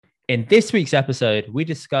In this week's episode, we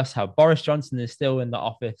discuss how Boris Johnson is still in the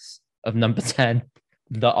office of number 10.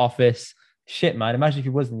 The office. Shit, man. Imagine if he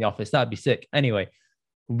was in the office. That'd be sick. Anyway,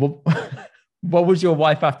 what would your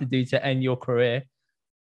wife have to do to end your career?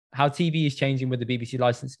 How TV is changing with the BBC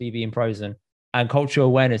licensed fee being frozen, and cultural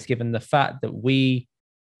awareness given the fact that we,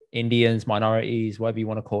 Indians, minorities, whatever you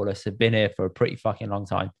want to call us, have been here for a pretty fucking long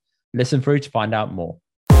time. Listen through to find out more.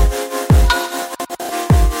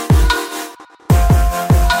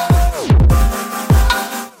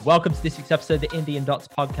 Welcome to this week's episode of the Indian Dots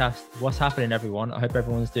podcast. What's happening, everyone? I hope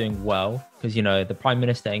everyone's doing well because, you know, the Prime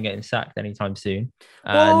Minister ain't getting sacked anytime soon.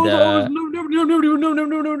 And, nobody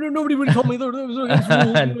really told me that was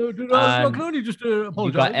can only just apologize.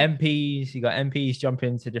 You got MPs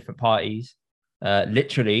jumping to different parties,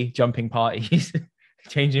 literally jumping parties,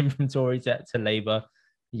 changing from Tory to Labour.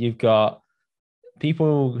 You've got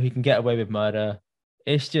people who can get away with murder.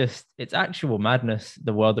 It's actual madness,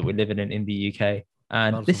 the world that we're living in the UK.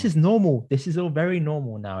 And this is normal. This is all very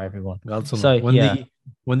normal now, everyone. So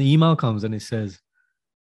when the email comes and it says,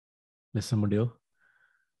 "Listen, Mudio,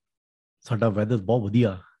 साडा weather बहुत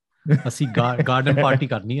बढ़िया. असी garden party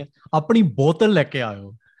करनी है. अपनी बोतल लेके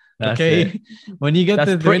आयो." Okay. When you get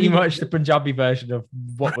that's pretty much the Punjabi version of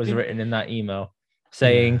what was written in that email,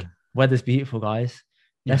 saying, "Weather's beautiful, guys.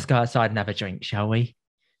 Let's go outside and have a drink, shall we?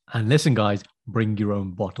 And listen, guys, bring your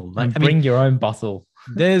own bottle. Bring your own bottle."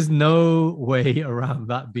 There's no way around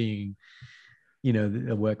that being,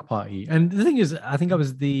 a work party. And the thing is, I think I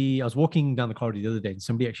was walking down the corridor the other day and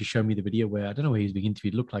somebody actually showed me the video where, I don't know where he was being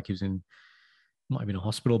interviewed. It looked like he was might have been a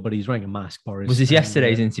hospital, but he's wearing a mask, Boris. Was this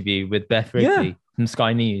yesterday's interview with Beth Ridley from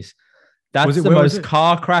Sky News? That's the most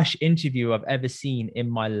car crash interview I've ever seen in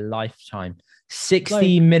my lifetime.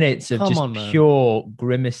 60 minutes of pure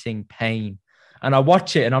grimacing pain. And I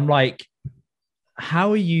watch it and I'm like,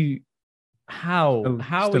 how are you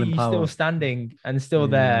still standing and still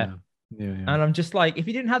there? Yeah. And I'm just like, if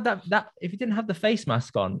you didn't have if you didn't have the face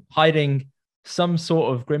mask on, hiding some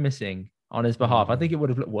sort of grimacing on his behalf, I think it would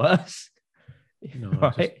have looked worse.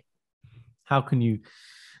 Right? How can you?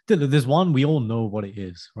 There's one, we all know what it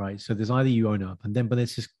is, right? So there's either you own up, but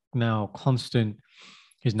it's just now constant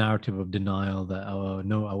his narrative of denial that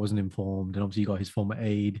no, I wasn't informed, and obviously you got his former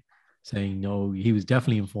aide saying no, he was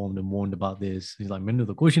definitely informed and warned about this. He's like,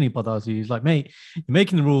 he's like, mate, you're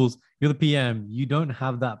making the rules, you're the PM, you don't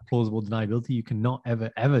have that plausible deniability. You cannot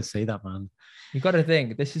ever say that, man. You got to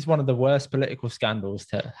think this is one of the worst political scandals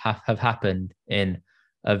to have happened in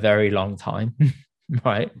a very long time,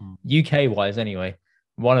 right? UK wise, anyway,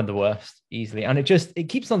 one of the worst easily, and it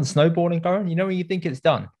keeps on snowballing, going. You know, when you think it's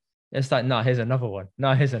done, it's like, no, here's another one.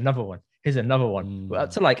 No, here's another one. Here's another one. We're up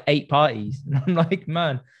to like 8 parties, and I'm like,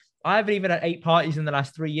 man. I haven't even had 8 parties in the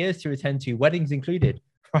last 3 years to attend to, weddings included.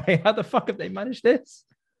 Right? How the fuck have they managed this?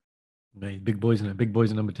 Mate, big boys in number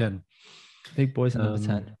 10. Big boys in number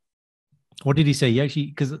 10. What did he say? He actually,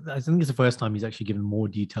 because I think it's the first time he's actually given more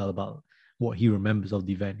detail about what he remembers of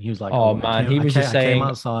the event. He was like, he was just saying,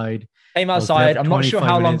 came outside. I'm not sure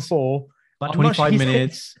how long for. About 25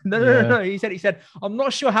 minutes. No. He said, I'm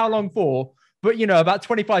not sure how long for, but about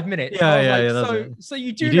 25 minutes. So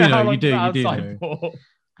you do know how long you're outside for.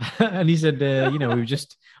 And he said, we were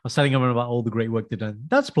just, I was telling him about all the great work they've done.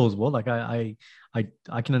 That's plausible. Like I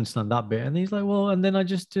can understand that bit. And he's like, well, and then I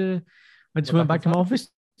just went back to my office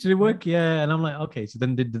to do work. Yeah. And I'm like, okay. So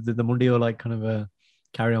then did the Mundio like kind of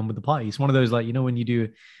carry on with the party? It's one of those, like, when you do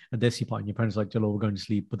a Desi party and your parents are like, we're going to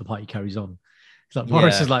sleep, but the party carries on. It's like,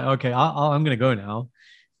 Boris is like, okay, I'm going to go now.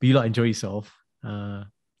 But you enjoy yourself. Don't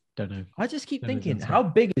know. I just keep thinking, how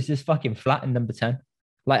big is this fucking flat in number 10?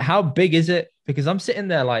 Like, how big is it? Because I'm sitting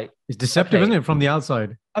there like... It's deceptive, isn't it, from the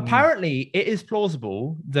outside? Apparently, it is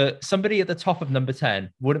plausible that somebody at the top of number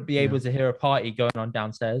 10 wouldn't be able to hear a party going on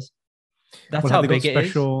downstairs. That's how big it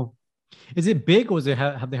is. Is it big, or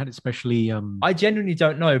have they had it specially... I genuinely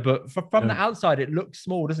don't know, but from the outside, it looks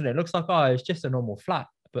small, doesn't it? It looks like, it's just a normal flat.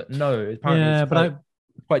 But no, apparently it's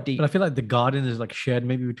quite deep. But I feel like the garden is like shared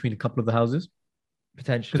maybe between a couple of the houses.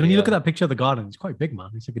 Potentially, because when you look at that picture of the garden, it's quite big,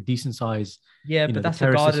 man. It's like a decent size. Yeah, but that's a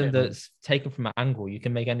garden that's taken from an angle. You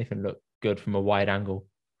can make anything look good from a wide angle.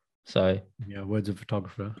 So yeah, words of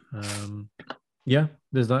photographer. Yeah,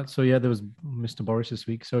 there's that. So yeah, there was Mr. Boris this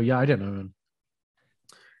week. So yeah, I don't know, man.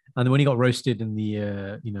 And when he got roasted in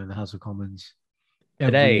the the House of Commons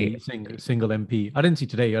today, single MP. I didn't see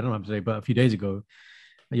today. I don't know today, but a few days ago,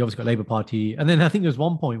 you obviously got Labour Party, and then I think there's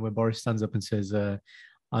one point where Boris stands up and says,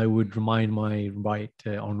 I would remind my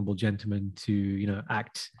honourable gentleman to,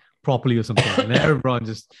 act properly or something. And everyone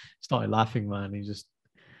just started laughing, man.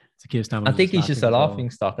 I think he's just a laughing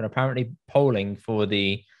stock. And apparently polling for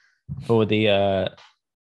the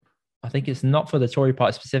I think it's not for the Tory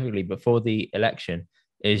party specifically, but for the election,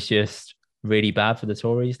 is just really bad for the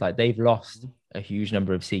Tories. Like they've lost a huge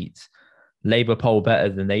number of seats. Labour poll better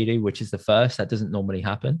than they do, which is the first. That doesn't normally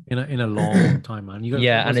happen. In a long time, man. You got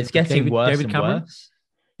Yeah, and was it's it getting worse David and Cameron? worse.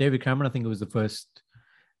 David Cameron, I think it was the first.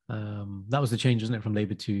 That was the change, wasn't it, from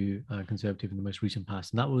Labour to Conservative in the most recent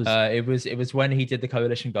past, and that was it was when he did the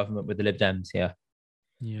coalition government with the Lib Dems. Yeah.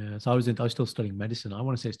 yeah. So I was still studying medicine. I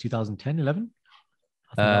want to say it's 2010, 11.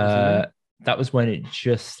 I think that was the year. That was when it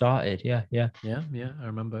just started. Yeah, yeah. Yeah, I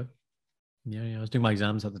remember. Yeah. I was doing my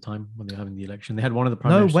exams at the time when they were having the election. They had one of the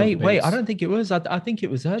No, prime wait. I don't think it was. I think it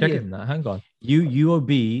was earlier than that. Hang on.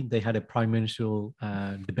 UOB, they had a prime ministerial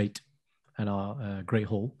debate at our Great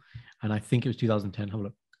Hall, and I think it was 2010. Have a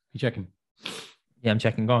look. You checking? Yeah, I'm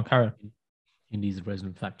checking. Go on, Karen. Indy's the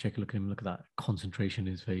resident fact checker. Look at him. Look at that concentration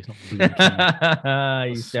in his face. Not blinking.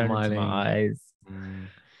 He's staring into my eyes.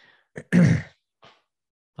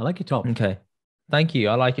 I like your top. Okay. Thank you.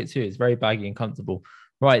 I like it too. It's very baggy and comfortable.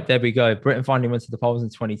 Right, there we go. Britain finally went to the polls in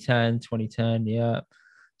 2010. Yeah.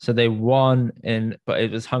 So they won but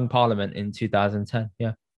it was hung parliament in 2010.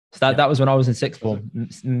 Yeah. So that was when I was in sixth form,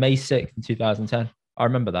 May 6th in 2010. I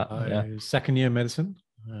remember that. Yeah. Second year medicine.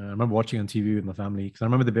 I remember watching on TV with my family because I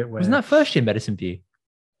remember the bit where wasn't that first year medicine for you?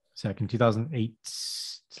 Second,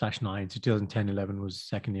 2008/9 to 2010/11 was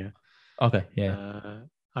second year. Okay, yeah.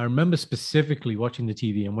 I remember specifically watching the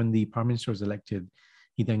TV, and when the prime minister was elected,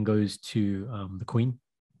 he then goes to the Queen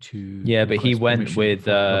to but he went with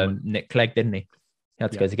Nick Clegg, didn't he? He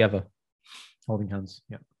had to go together, holding hands.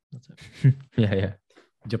 Yeah, that's it. yeah.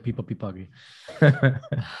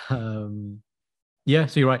 Yeah,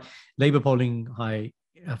 so you're right. Labour polling high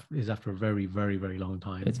is after a very, very, very long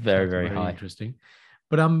time. It's very, very high. Interesting.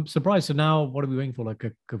 But I'm surprised. So now, what are we waiting for? Like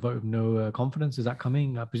a vote of no confidence? Is that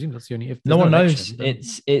coming? I presume that's the only. If no one knows,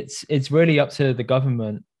 it's really up to the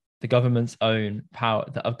government's own power,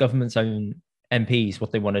 of government's own MPs,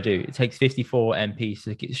 what they want to do. It takes 54 MPs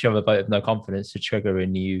to shove a vote of no confidence to trigger a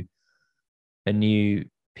new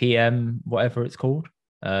PM, whatever it's called,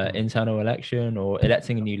 internal election or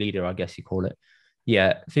electing a new leader, I guess you call it.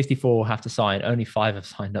 Yeah, 54 have to sign. Only 5 have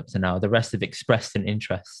signed up to now. The rest have expressed an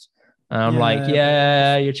interest. And I'm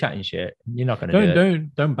you're chatting shit. You're not going to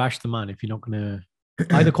don't bash the man if you're not going to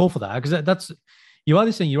either call for that, because that's you're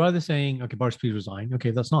either saying okay, Boris, please resign. Okay,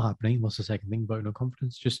 if that's not happening, what's the second thing? Vote no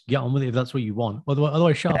confidence. Just get on with it if that's what you want.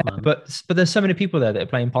 Otherwise shut up, man. But there's so many people there that are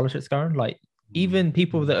playing politics, Karen. Like even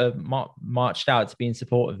people that have marched out to be in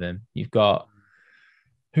support of him. You've got,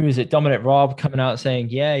 who is it? Dominic Raab coming out saying,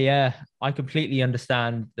 yeah, I completely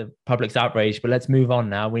understand the public's outrage, but let's move on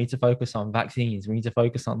now. We need to focus on vaccines. We need to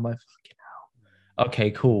focus on my fucking hell.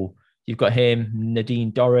 Okay, cool. You've got him,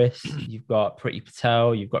 Nadine Dorries. You've got Priti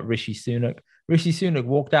Patel. You've got Rishi Sunak. Rishi Sunak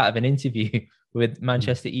walked out of an interview with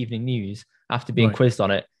Manchester Evening News after being quizzed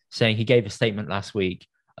on it, saying he gave a statement last week.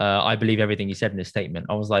 I believe everything he said in his statement.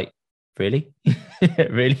 I was like, really?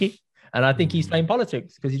 Really? And I think he's playing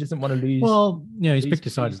politics because he doesn't want to lose. Well, yeah, he's picked a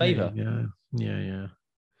side. Favor. Yeah.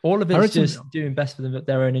 All of it's just doing best for them,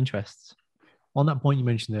 their own interests. On that point you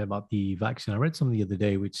mentioned there about the vaccine, I read something the other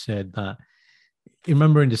day which said that, you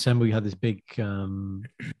remember in December we had this big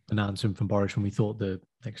announcement from Boris when we thought the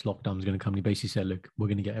next lockdown was going to come. He basically said, look, we're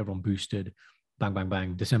going to get everyone boosted. Bang, bang,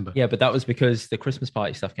 bang, December. Yeah, but that was because the Christmas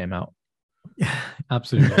party stuff came out. Yeah,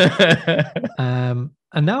 absolutely.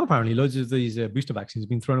 And now apparently loads of these booster vaccines have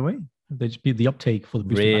been thrown away. The uptake for the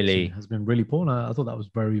booster vaccine has been really poor. And I thought that was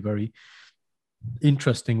very, very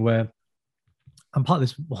interesting, where I'm part of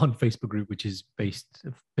this one Facebook group, which is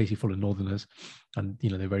basically full of Northerners, and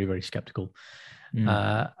they're very, very skeptical.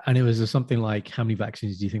 And it was something like, how many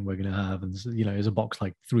vaccines do you think we're going to have? And it was a box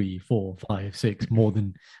like 3, 4, 5, 6, more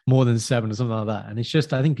than 7 or something like that. And it's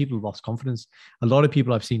just, I think people have lost confidence. A lot of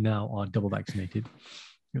people I've seen now are double vaccinated,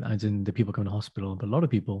 as in the people coming to hospital. But a lot of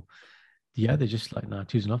people, they're just like, nah,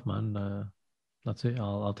 two's enough, man. That's it.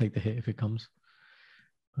 I'll take the hit if it comes.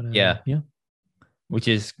 But, yeah. Which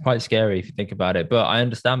is quite scary if you think about it. But I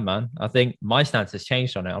understand, man. I think my stance has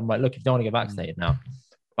changed on it. I'm like, look, if you don't want to get vaccinated now,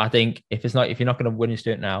 I think if you're not going to willing to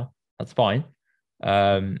do it now, that's fine.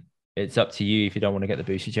 It's up to you if you don't want to get the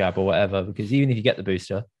booster jab or whatever, because even if you get the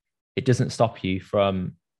booster, it doesn't stop you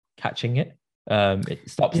from catching it. It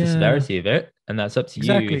stops the severity of it. And that's up to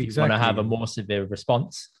you if you want to have a more severe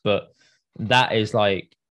response. But that is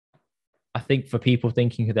like, I think for people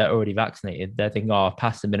thinking they're already vaccinated, they're thinking, I've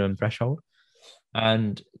passed the minimum threshold.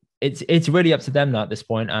 And it's really up to them now at this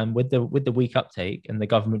point. And with the weak uptake and the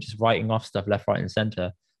government just writing off stuff left, right, and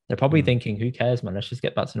center, they're probably thinking, who cares, man? Let's just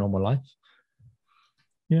get back to normal life.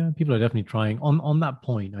 Yeah, people are definitely trying. On that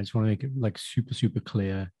point, I just want to make it like super, super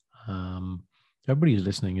clear. everybody who's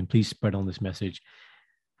listening, and please spread on this message.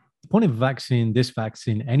 The point of vaccine, this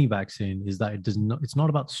vaccine, any vaccine, is that it's not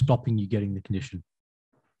about stopping you getting the condition.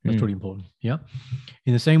 That's really important. Yeah.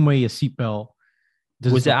 In the same way, a seatbelt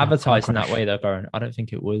was it advertised in that way though, Baron? I don't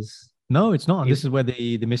think it was. No, it's not. This is where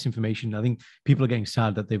the misinformation. I think people are getting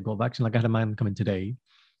sad that they've got vaccine. Like I had a man come in today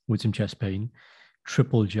with some chest pain,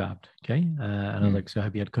 triple jabbed. Okay. And I was like, so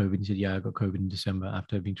have you had COVID? He said, yeah, I got COVID in December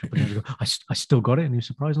after being triple jabbed. I still got it. And he was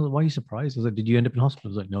surprised. I was like, why are you surprised? I was like, did you end up in hospital? I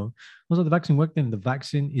was like, no. I was like, the vaccine worked then. The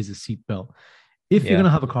vaccine is a seatbelt. If you're going to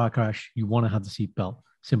have a car crash, you want to have the seatbelt.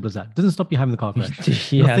 Simple as that. It doesn't stop you having the car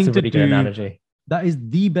crash. Yeah, that's a really good analogy. That is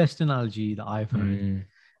the best analogy that I've heard.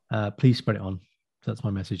 Please spread it on. So that's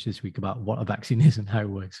my message this week about what a vaccine is and how it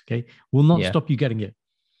works. Okay. Will not stop you getting it.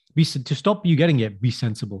 To stop you getting it, be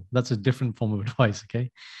sensible. That's a different form of advice.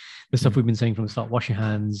 Okay. The stuff we've been saying from the start, wash your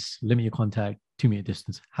hands, limit your contact, 2-meter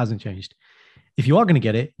distance, hasn't changed. If you are going to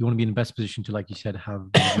get it, you want to be in the best position to, like you said, have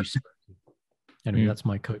reduced. Anyway, that's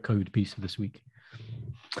my code piece for this week.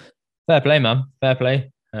 Fair play, man. Fair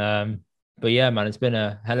play. But yeah, man, it's been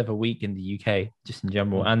a hell of a week in the UK, just in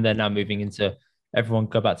general. And they're now moving into everyone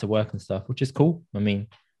go back to work and stuff, which is cool. I mean,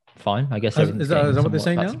 fine. I guess is that what they're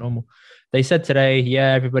saying now? Normal. They said today,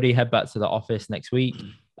 yeah, everybody head back to the office next week.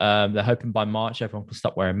 They're hoping by March everyone can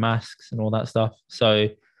stop wearing masks and all that stuff. So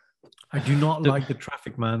I do not like the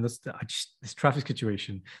traffic, man. This traffic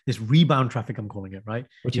situation, this rebound traffic, I'm calling it, right?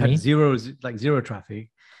 What do you mean? Zero traffic,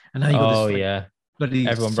 and now you got this. Bloody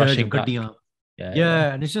everyone rushing back.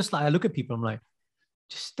 Yeah, and it's just like I look at people, I'm like,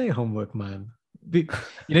 just stay home, work, man.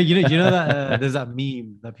 You know that there's that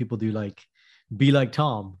meme that people do, like, be like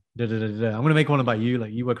Tom. I'm gonna make one about you,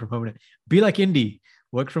 like you work from home. Be like Indy,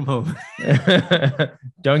 work from home.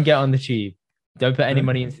 Don't get on the tube. Don't put any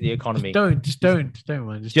money into the economy. Just don't,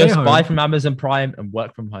 man. Just buy from Amazon Prime and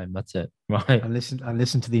work from home. That's it, right? And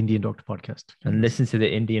listen to the Indian Doctor podcast. And listen to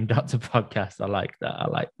the Indian Doctor podcast. I like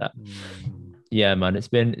that. Yeah, man. It's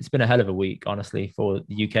been a hell of a week, honestly, for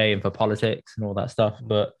the UK and for politics and all that stuff.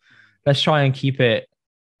 But let's try and keep it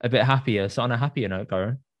a bit happier. So on a happier note,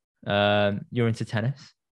 Goran, you're into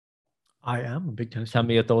tennis. I am a big tennis. Tell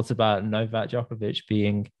me your thoughts about Novak Djokovic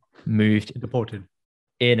being moved, deported,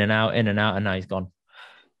 in and out, and now he's gone.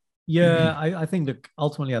 Yeah, I think that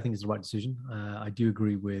ultimately, I think it's the right decision. I do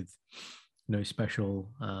agree with no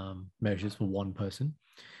special measures for one person.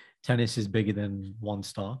 Tennis is bigger than one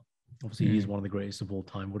star. Obviously, he's one of the greatest of all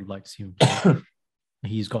time. Would have liked to see him play.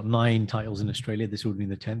 He's got 9 titles in Australia. This would be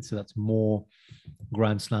the 10th. So that's more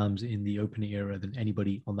Grand Slams in the opening era than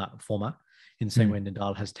anybody on that format. In the same way,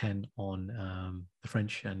 Nadal has 10 on the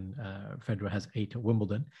French, and Federer has 8 at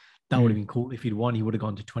Wimbledon. That would have been cool. If he'd won, he would have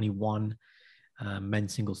gone to 21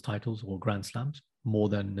 men's singles titles or Grand Slams, more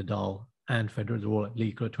than Nadal and Federer. They're all at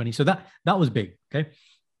least 20. So that was big. Okay.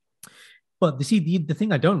 But the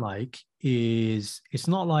thing I don't like is it's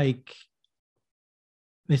not like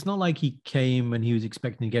he came and he was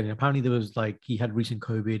expecting to get it. Apparently there was like, he had recent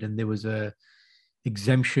COVID and there was a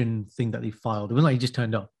exemption thing that they filed. It wasn't like he just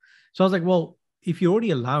turned up. So I was like, well, if you're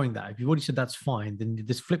already allowing that, if you've already said that's fine, then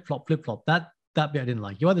this flip-flop, that bit I didn't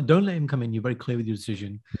like. You either don't let him come in, you're very clear with your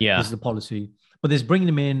decision. Yeah. This is the policy. But there's bringing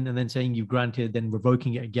him in and then saying you've granted, then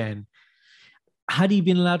revoking it again. Had he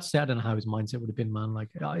been allowed to say, I don't know how his mindset would have been, man. Like,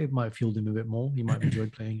 it might have fueled him a bit more. He might have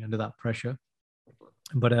enjoyed playing under that pressure.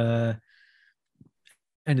 But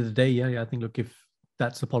end of the day, yeah, I think, look, if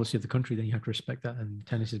that's the policy of the country, then you have to respect that. And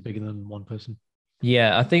tennis is bigger than one person.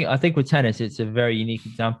 Yeah, I think with tennis, it's a very unique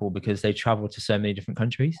example because they travel to so many different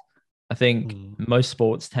countries. I think most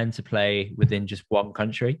sports tend to play within just one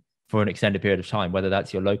country for an extended period of time, whether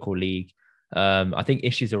that's your local league. I think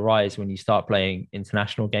issues arise when you start playing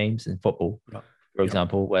international games in football, for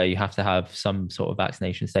example, where you have to have some sort of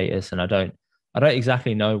vaccination status. And I don't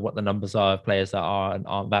exactly know what the numbers are of players that are and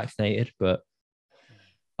aren't vaccinated, but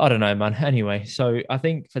I don't know, man. Anyway, so I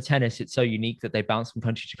think for tennis, it's so unique that they bounce from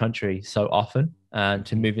country to country so often, and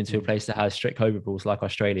to move into a place that has strict COVID rules like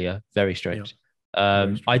Australia, very strict.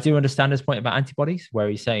 I do understand his point about antibodies, where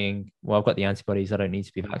he's saying, well, I've got the antibodies, I don't need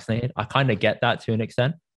to be vaccinated. I kind of get that to an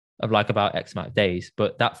extent of like about X amount of days,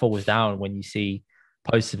 but that falls down when you see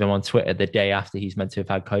posts of him on Twitter the day after he's meant to have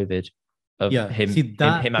had COVID, of him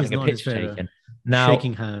having a picture taken. Now,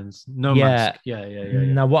 shaking hands, no mask. Yeah.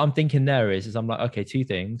 Now, what I'm thinking there is I'm like, okay, 2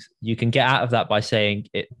 things. You can get out of that by saying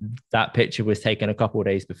that picture was taken a couple of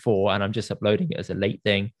days before, and I'm just uploading it as a late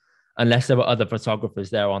thing, unless there were other photographers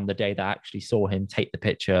there on the day that actually saw him take the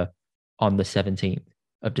picture on the 17th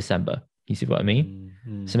of December. You see what I mean?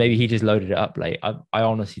 So maybe he just loaded it up late. I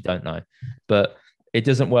honestly don't know, but it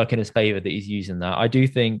doesn't work in his favor that he's using that. I do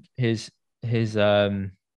think his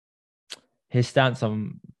stance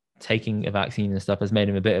on taking a vaccine and stuff has made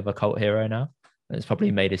him a bit of a cult hero now. And it's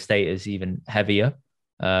probably made his status even heavier.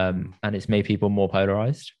 And it's made people more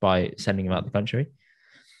polarized by sending him out the country.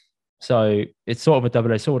 So it's sort of a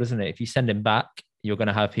double-edged sword, isn't it? If you send him back, you're going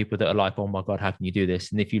to have people that are like, oh my God, how can you do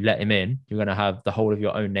this? And if you let him in, you're going to have the whole of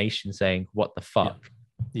your own nation saying, what the fuck?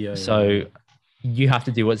 So you have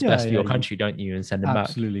to do what's best for your country, don't you? And send him back.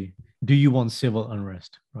 Absolutely. Do you want civil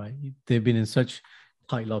unrest, right? They've been in such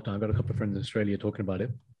tight lockdown. I've got a couple of friends in Australia talking about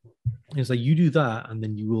it. It's like, you do that and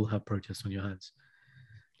then you will have protests on your hands.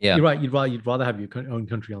 Yeah. You're right. You'd rather have your own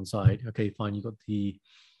country on side. Okay, fine. You've got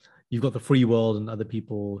the free world and other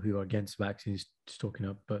people who are against vaccines just talking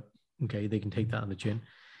up, but okay, they can take that on the chin.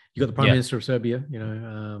 You got the Prime Minister of Serbia,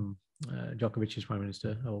 Djokovic is Prime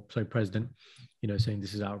Minister, President, saying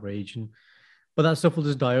this is outrage. But that stuff will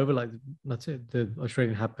just die over. Like, that's it. The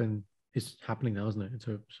Australian is happening now, isn't it?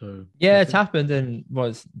 So yeah, it's happened, and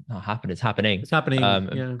it's not happened. It's happening. It's happening.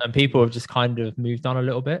 And people have just kind of moved on a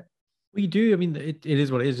little bit. Well, you do. I mean, it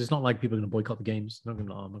is what it is. It's not like people are going to boycott the games. I'm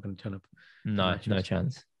not going to turn up. No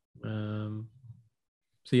chance.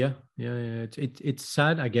 So yeah. It's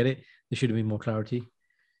sad. I get it. There should have been more clarity.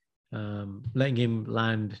 Letting him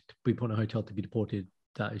land to be put in a hotel to be deported,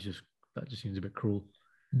 that just seems a bit cruel.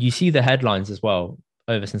 You see the headlines as well,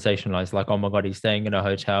 over sensationalized, like, oh my God, he's staying in a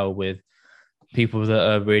hotel with people that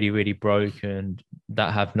are really, really broke and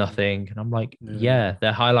that have nothing. And I'm like, yeah,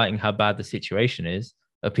 they're highlighting how bad the situation is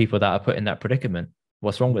of people that are put in that predicament.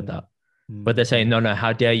 What's wrong with that? But they're saying, no,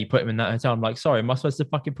 how dare you put him in that hotel? I'm like, sorry, am I supposed to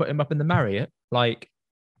fucking put him up in the Marriott? Like,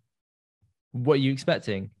 what are you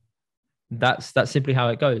expecting? That's simply how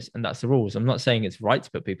it goes. And that's the rules. I'm not saying it's right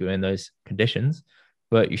to put people in those conditions,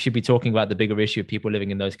 but you should be talking about the bigger issue of people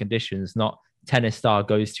living in those conditions, not tennis star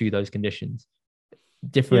goes through those conditions.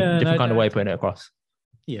 Different kind of way of putting it across.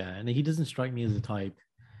 Yeah, and he doesn't strike me as the type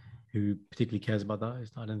who particularly cares about that.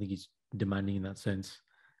 I don't think he's demanding in that sense.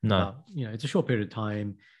 No. It's a short period of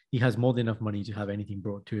time. He has more than enough money to have anything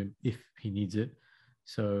brought to him if he needs it.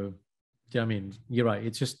 So, I mean, you're right.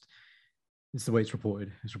 It's the way it's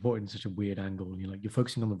reported. It's reported in such a weird angle. You're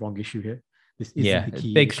focusing on the wrong issue here. This isn't the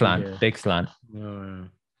key. Big slant. No.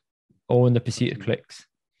 All in the pursuit of clicks.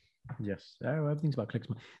 Yes, everything's about clicks.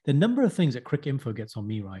 The number of things that Cricket Info gets on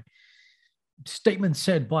me, right? Statement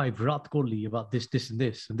said by Virat Kohli about this, and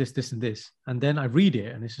this, and this, and this. And then I read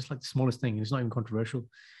it, and it's just like the smallest thing, and it's not even controversial.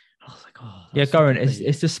 I was like, oh. Yeah, Goran,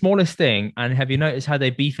 it's the smallest thing. And have you noticed how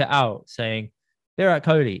they beef it out, saying, Virat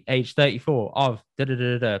Kohli, age 34, of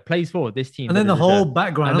plays for this team. And then the whole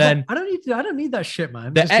background. And then I don't need that shit,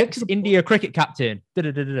 man. The ex-India cricket captain.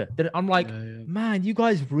 I'm like, man, you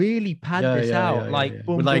guys really pad this out.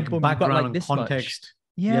 Boom, with boom, boom. Background and context.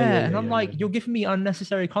 And I'm like, you're giving me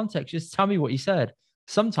unnecessary context. Just tell me what you said.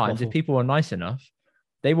 Sometimes if people are nice enough,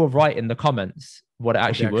 they will write in the comments what it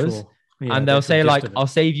actually was. And they'll say like, I'll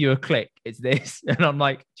save you a click. It's this. And I'm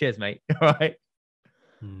like, cheers, mate. All right.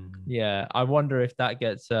 Yeah, I wonder if that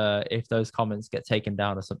gets if those comments get taken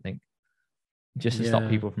down or something, just to stop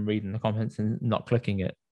people from reading the comments and not clicking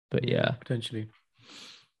it. But yeah, potentially.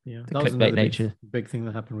 Yeah, that was another big thing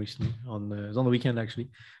that happened recently. It was on the weekend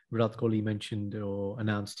actually. Virat Kohli mentioned or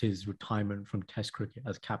announced his retirement from Test cricket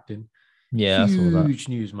as captain. Yeah, huge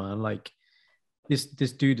news, man. Like this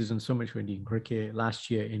dude has done so much for Indian cricket.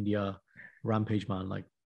 Last year, India rampage, man. Like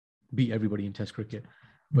beat everybody in Test cricket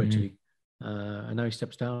virtually. And now he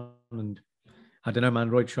steps down, and I don't know, man.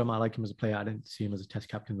 Rohit Sharma, I like him as a player. I didn't see him as a Test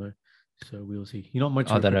captain though, so we'll see. You're not much.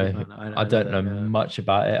 I don't know. I don't know much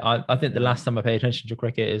about it. I think the last time I paid attention to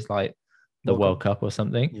cricket is like the World Cup or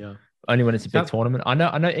something. Yeah. Only when it's a big tournament. I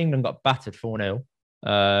know England got battered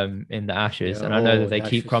 4-0 in the Ashes, and I know that they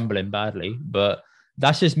keep crumbling badly, but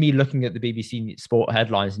that's just me looking at the BBC Sport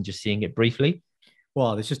headlines and just seeing it briefly.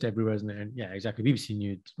 Well, it's just everywhere, isn't it? And yeah, exactly. BBC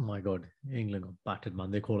News. Oh my God, England got battered, man.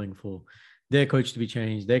 They're calling for their coach to be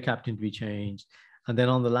changed, their captain to be changed. And then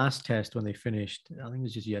on the last test, when they finished, I think it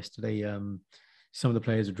was just yesterday, some of the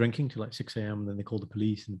players were drinking till like 6 a.m. and then they called the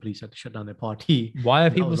police, and the police had to shut down their party. Why are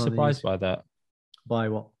people surprised by that? By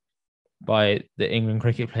what? By the England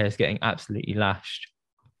cricket players getting absolutely lashed.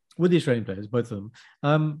 With the Australian players, both of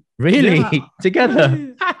them. Really? Yeah,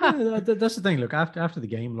 together? That's the thing. Look, after the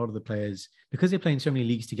game, a lot of the players, because they're playing so many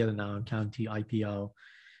leagues together now, in county, IPL,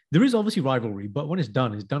 there is obviously rivalry, but when it's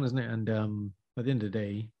done, isn't it? And at the end of the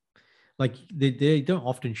day, like they don't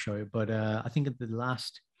often show it, but I think at the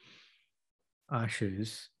last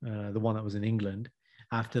Ashes, the one that was in England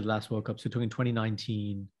after the last World Cup, so talking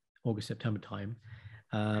 2019, August, September time,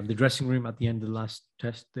 the dressing room at the end of the last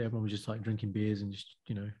test, everyone was just like drinking beers and just,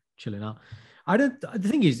 chilling out. The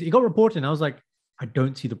thing is, it got reported and I was like, I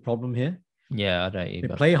don't see the problem here. Yeah, I don't either.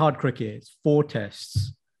 They play hard cricket. It's 4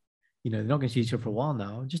 tests. they're not going to see each other for a while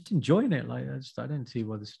now. Just enjoying it. Like I don't see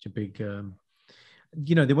why there's such a big.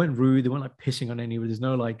 They weren't rude. They weren't like pissing on anyone. There's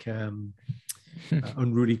no like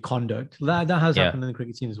unruly conduct. That has Yeah. happened in the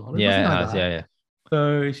cricket scene as well. There's Yeah, nothing it like has. that. Yeah, yeah.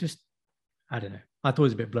 So it's just, I don't know. I thought it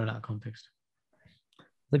was a bit blown out of context. I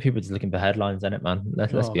think people are just looking for headlines in it, man.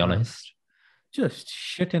 Let's be Man. honest. Just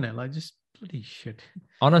shit in it, like just bloody shit.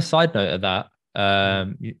 On a side note of that,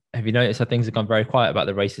 have you noticed that things have gone very quiet about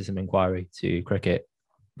the racism inquiry to cricket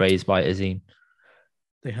raised by Azim?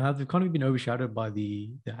 They've kind of been overshadowed by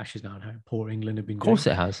the Ashes now and how poor England have been. Of course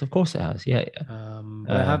it has. Of course it has. Yeah.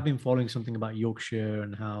 But I have been following something about Yorkshire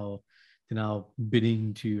and how they're now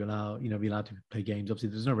bidding to allow, be allowed to play games. Obviously,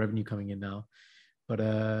 there's no revenue coming in now.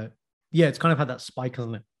 But it's kind of had that spike,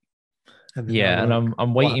 hasn't it? And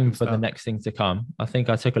I'm waiting for the next thing to come. I think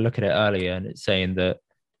I took a look at it earlier and it's saying that,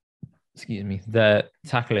 they're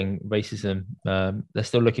tackling racism. They're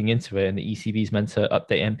still looking into it and the ECB is meant to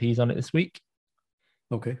update MPs on it this week.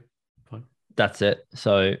 Okay, fine. That's it.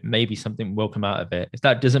 So maybe something will come out of it. If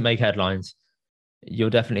that doesn't make headlines, you'll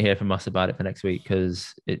definitely hear from us about it for next week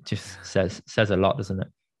because it just says a lot, doesn't it?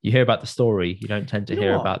 You hear about the story, you don't tend to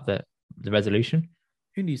hear about the resolution.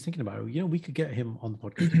 Indy's thinking about it. We could get him on the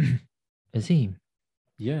podcast. Azim.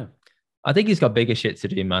 Yeah. I think he's got bigger shit to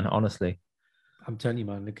do, man, honestly. I'm telling you,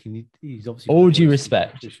 man. Look, he's obviously... All due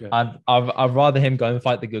respect, I'd rather him go and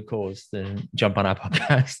fight the good cause than jump on our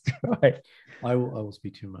podcast, right? I will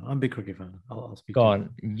speak to him, man. I'm a big cricket fan. I'll speak to him. Go on.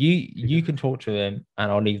 You can talk to him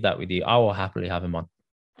and I'll leave that with you. I will happily have him on.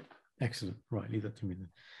 Excellent. Right, leave that to me then.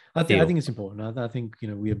 I think it's important. I think,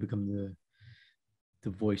 we have become the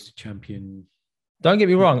voice to champion. Don't get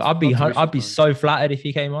me wrong. I'd be so flattered if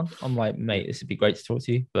he came on. I'm like, mate, this would be great to talk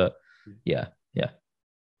to you. But yeah.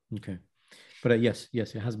 Okay. But yes,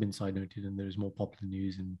 it has been side noted and there is more popular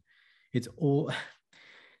news and it's all...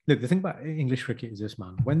 Look, the thing about English cricket is this,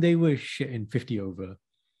 man. When they were shitting 50 over,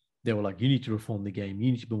 they were like, you need to reform the game.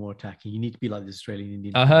 You need to be more attacking. You need to be like the Australian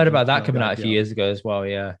Indian. I heard about that coming out a few years ago as well.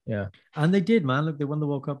 Yeah. And they did, man. Look, they won the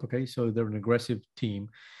World Cup. Okay, so they're an aggressive team.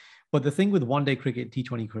 But the thing with one-day cricket,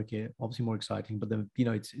 T20 cricket, obviously more exciting. But then,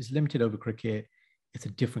 it's limited over cricket. It's a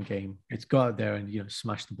different game. It's go out there and,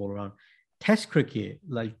 smash the ball around. Test cricket,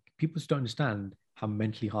 like people just don't understand how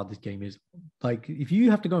mentally hard this game is. Like if you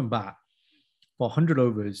have to go and bat for 100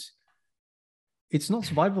 overs, it's not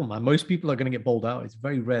survival, man. Most people are going to get bowled out. It's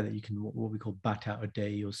very rare that you can what we call bat out a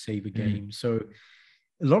day or save a game. So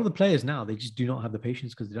a lot of the players now, they just do not have the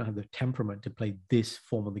patience because they don't have the temperament to play this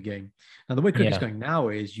form of the game. Now, the way cricket's going now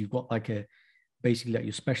is you've got basically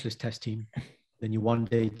your specialist test team, then your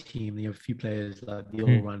one-day team, then you have a few players like the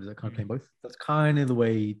all-rounders that kind of play both. That's kind of the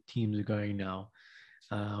way teams are going now.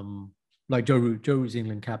 Like Joe Root's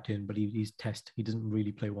England captain, but he's test. He doesn't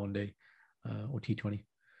really play one day or T20.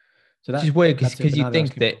 So that's weird because you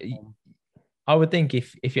think that I would think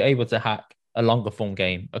if you're able to hack a longer form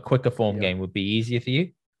game, a quicker form game would be easier for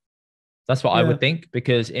you. That's what I would think,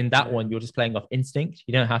 because in that one, you're just playing off instinct.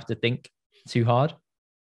 You don't have to think too hard.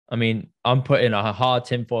 I mean, I'm putting a hard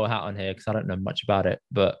tinfoil hat on here because I don't know much about it,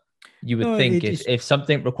 but you would think if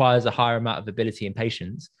something requires a higher amount of ability and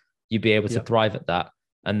patience, you'd be able to thrive at that.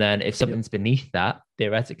 And then if something's beneath that,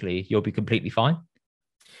 theoretically, you'll be completely fine.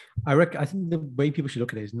 I think the way people should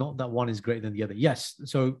look at it is not that one is greater than the other. Yes.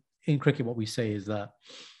 So in cricket, what we say is that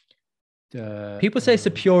people say it's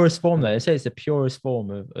the purest form, though. They say it's the purest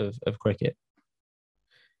form of cricket.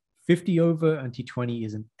 50 over and T20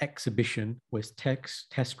 is an exhibition, whereas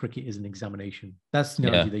test cricket is an examination. That's the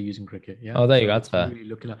analogy they use in cricket. Yeah. Oh, there you go. That's fair. Really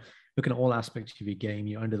looking at all aspects of your game.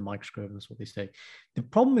 You're under the microscope, and that's what they say. The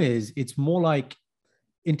problem is, it's more like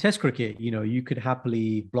in test cricket, you could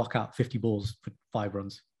happily block out 50 balls for 5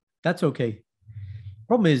 runs. That's okay.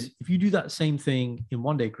 Problem is, if you do that same thing in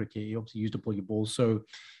one-day cricket, you obviously used up all your balls. So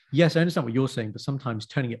yes, I understand what you're saying, but sometimes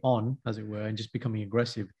turning it on, as it were, and just becoming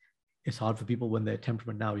aggressive, it's hard for people when their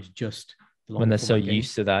temperament now is just when they're so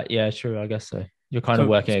used to that. Yeah, true. I guess so. You're kind of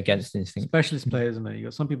working against instinct. Specialist players, and you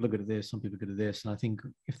got some people are good at this, some people are good at this, and I think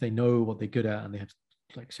if they know what they're good at and they have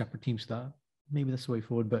like separate teams for that, maybe that's the way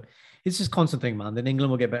forward. But it's just constant thing, man. Then England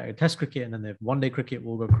will get better at test cricket, and then the one-day cricket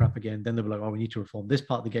will go crap again. Then they'll be like, oh, we need to reform this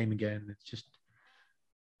part of the game again.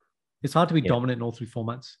 It's hard to be dominant in all 3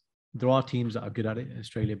 formats. There are teams that are good at it.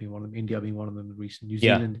 Australia being one of them, India being one of them, recent New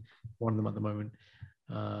Zealand, one of them at the moment.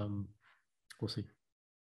 We'll see.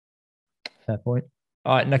 Fair point.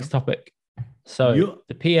 All right, next topic. So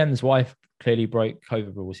the PM's wife clearly broke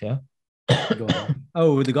COVID rules, yeah?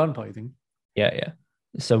 With the garden party thing? Yeah.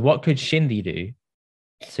 So what could Shindy do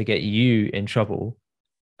to get you in trouble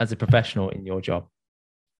as a professional in your job?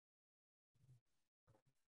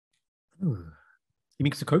 You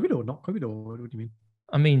mean it's a COVID or not COVID, or what do you mean?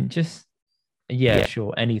 I mean, just yeah,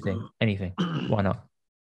 sure, anything, anything. Why not?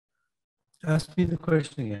 Ask me the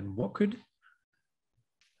question again. What could?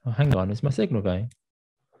 Oh, hang on, is my signal going?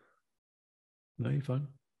 No, you're fine.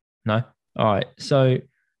 No. All right. So,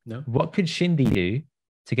 No. what could Shindy do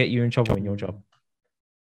to get you in trouble in your job?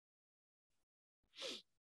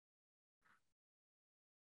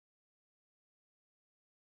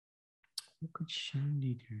 What could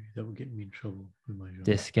Shindy do that would get me in trouble with my job?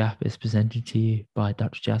 This gap is presented to you by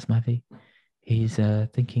Dr. Jazz Mavi. He's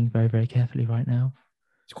thinking very, very carefully right now.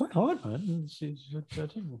 It's quite hard, man. I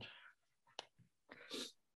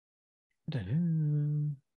don't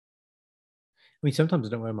know. I mean, sometimes I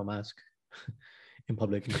don't wear my mask in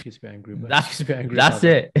public, and she gets a bit angry. But That's she's a bit angry. That's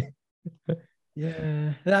it.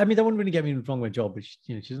 Yeah, I mean, that wouldn't really get me wrong with my job, but she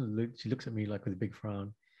doesn't look. She looks at me like with a big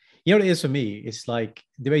frown. You know what it is for me? It's like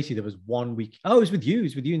basically there was 1 week. Oh, it was with you. It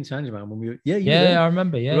was with you in Sanjaman when we were. Yeah, I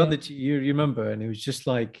remember. Yeah, you remember, and it was just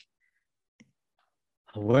like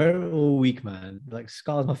I wear it all week, man. Like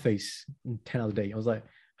scars my face in 10 hours a day. I was like,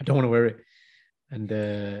 I don't want to wear it, and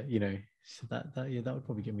so that would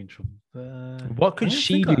probably get me in trouble. But, what could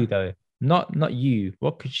she do though? Not you.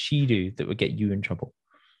 What could she do that would get you in trouble?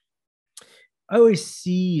 I always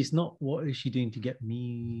see it's not what is she doing to get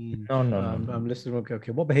me. No. I'm listening.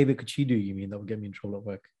 Okay. What behavior could she do? You mean that would get me in trouble at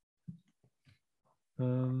work?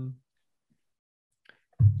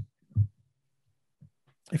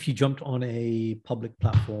 If you jumped on a public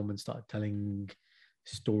platform and started telling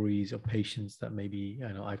stories of patients that maybe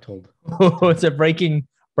I told. Oh, it's a breaking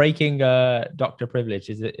doctor privilege.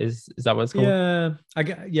 Is that what it's called? Yeah, I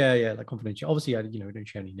get. Yeah, like confidential. Obviously, I don't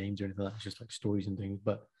share any names or anything like that. It's just like stories and things.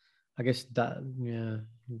 But I guess that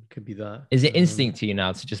could be that. Is it instinct to you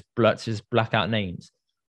now to just black out names?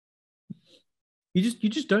 You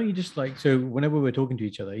just don't. You just like, so whenever we're talking to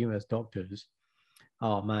each other, even as doctors,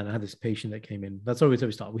 oh man, I had this patient that came in. That's always how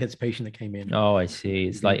we start. We had this patient that came in. Oh, I see.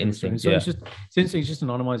 It's like instinct. So yeah. it's just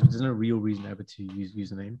anonymized, but there's no real reason ever to use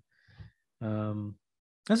the name.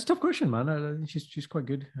 That's a tough question, man. I think she's quite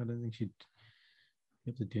good. I don't think she'd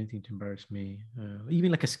be able to do anything to embarrass me.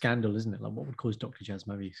 Even like a scandal, isn't it? Like what would cause Dr. Jazz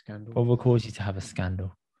Mavi a scandal? What would cause you to have a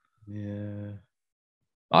scandal? Yeah.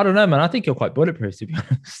 I don't know, man. I think you're quite bulletproof, to be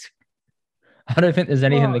honest. I don't think there's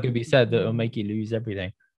anything that could be said that will make you lose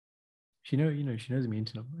everything. She knows me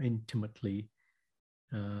intimately.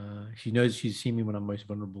 She knows she's seen me when I'm most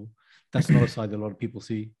vulnerable. That's not a side that a lot of people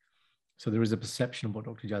see. So there is a perception of what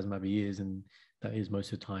Dr. Jazz Mavi is, and that is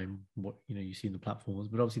most of the time what you see in the platforms.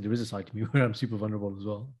 But obviously there is a side to me where I'm super vulnerable as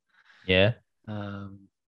well. Yeah.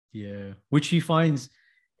 Yeah. Which she finds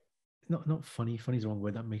not funny. Funny is the wrong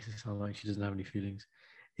word. That makes it sound like she doesn't have any feelings.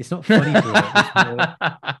 It's not funny to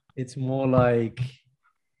her. It's more like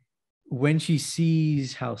when she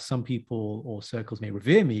sees how some people or circles may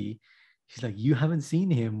revere me, she's like, you haven't seen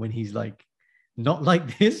him when he's like not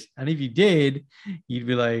like this. And if you did, you'd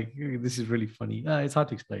be like, this is really funny. It's hard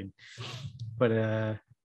to explain. But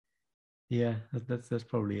yeah, that's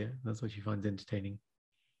probably it. That's what she finds entertaining.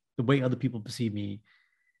 The way other people perceive me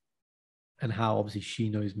and how obviously she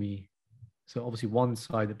knows me. So obviously one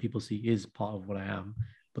side that people see is part of what I am,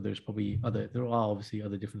 but there are obviously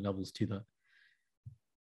other different levels to that.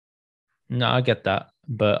 No, I get that.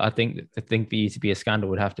 But I think the thing for you to be a scandal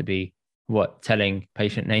would have to be telling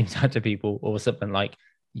patient names out to people, or something like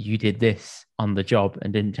you did this on the job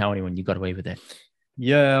and didn't tell anyone, you got away with it.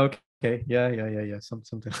 Yeah. Okay. Yeah.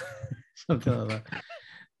 Something like that.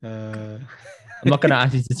 I'm not going to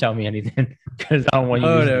ask you to tell me anything because I don't want you.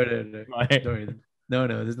 No. Right. No.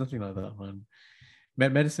 There's nothing like that, man.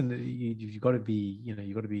 Medicine, you got to be,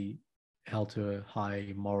 you got to be held to a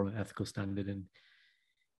high moral and ethical standard. And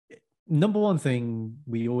number one thing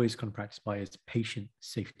we always kind of practice by is patient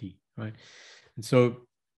safety, right? And so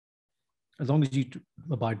as long as you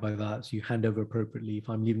abide by that, so you hand over appropriately. If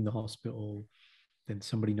I'm leaving the hospital, then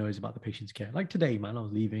somebody knows about the patient's care. Like today, man, I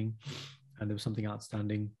was leaving and there was something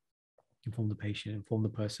outstanding. Inform the patient, inform the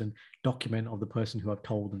person, document of the person who I've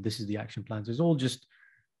told, and this is the action plan. So it's all just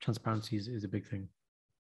transparency is a big thing.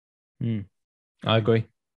 I agree.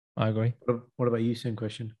 What about you? Same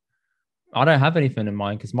question. I don't have anything in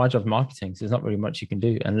mind because my job's marketing, so there's not really much you can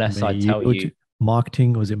do unless I tell you.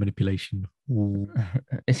 Marketing, or is it manipulation?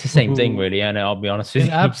 It's the same thing, really, and I'll be honest with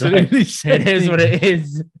you. Absolutely, it is what it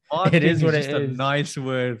is. Marketing it is what it is. A nice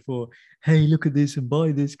word for, hey, look at this and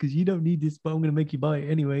buy this because you don't need this, but I'm going to make you buy it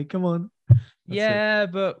anyway. Come on.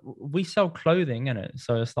 That's but we sell clothing, innit?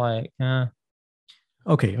 So it's like,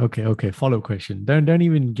 Okay. Follow question. Don't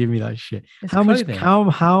even give me that shit. How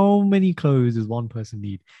many clothes does one person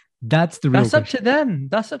need? That's the real That's up question. to them.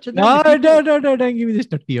 That's up to them. No, The people- no, don't give me this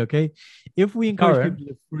dirty, okay? If we encourage Karen, people to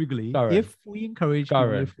live frugally, Karen, if we encourage people to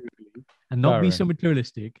Karen, live frugally and not be so Karen,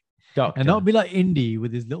 materialistic and Doctor, not be like Indy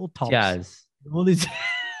with his little tops, Jazz. all these.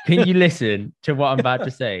 Can you listen to what I'm about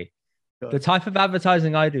to say? Go The on. type of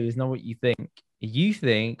advertising I do is not what you think. You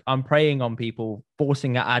think I'm preying on people,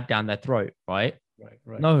 forcing an ad down their throat, right?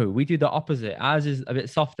 Right. No, we do the opposite. Ours is a bit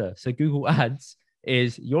softer. So Google Ads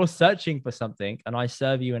is you're searching for something and I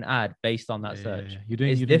serve you an ad based on that search. You're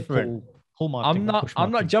doing, It's you're doing different. pull marketing, push I'm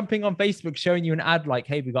not marketing. jumping on Facebook showing you an ad like,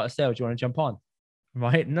 hey, we got a sale. Do you want to jump on?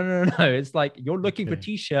 Right? No. It's like you're looking for Okay.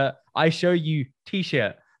 t-shirt. I show you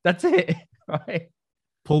t-shirt. That's it. Right?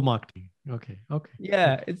 Pull marketing. Okay.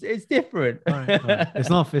 Yeah, it's different. All right. It's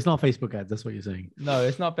not Facebook ads. That's what you're saying. No,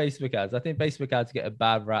 it's not Facebook ads. I think Facebook ads get a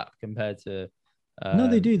bad rap compared to No,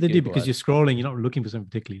 they do. They do Google because you're ads. scrolling. You're not looking for something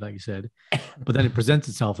particularly, like you said, but then it presents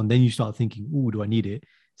itself, and then you start thinking, "Oh, do I need it?"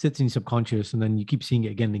 Sits in your subconscious, and then you keep seeing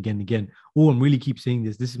it again and again and again. Oh, I'm really keep seeing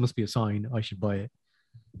this. This must be a sign. I should buy it.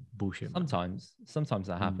 Bullshit. Man. Sometimes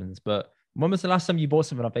that happens. But when was the last time you bought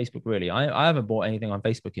something on Facebook? Really, I haven't bought anything on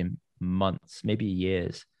Facebook in months, maybe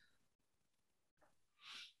years.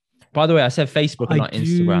 By the way, I said Facebook and I not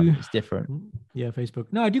Instagram. do- It's different. Yeah, Facebook.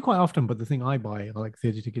 No, I do quite often, but the thing I buy are like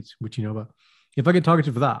theater tickets, which you know about. If I get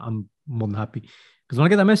targeted for that, I'm more than happy. Because when I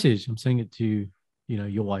get that message, I'm saying it to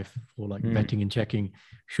your wife for like vetting and checking.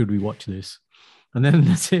 Should we watch this? And then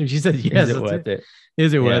that's it. She said, "Yes, Is it that's worth it. it?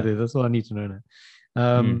 Is it Yeah. worth it?" That's all I need to know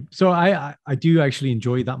now. So I do actually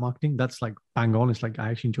enjoy that marketing. That's like bang on. It's like I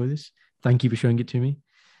actually enjoy this. Thank you for showing it to me.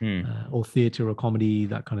 Or theater or comedy,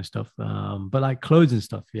 that kind of stuff. But like clothes and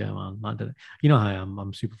stuff, yeah, man. I don't, you know how I am.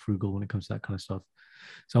 I'm super frugal when it comes to that kind of stuff.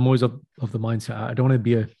 So I'm always of the mindset. I don't want to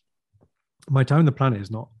be my time on the planet is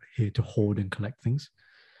not here to hoard and collect things.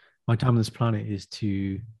 My time on this planet is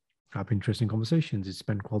to have interesting conversations, is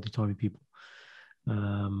spend quality time with people,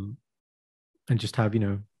 and just have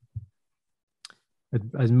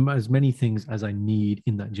as many things as I need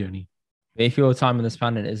in that journey. If your time on this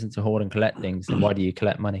planet isn't to hoard and collect things, then why do you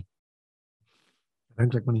collect money? I don't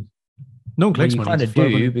collect money. No one Well, collects you money. kind It's of a flow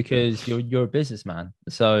of do money. because you're a businessman.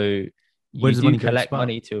 So Where you does the do money go? collect It's about-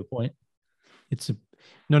 money to a point.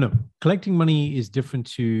 No. Collecting money is different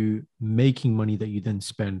to making money that you then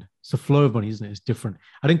spend. It's the flow of money, isn't it? It's different.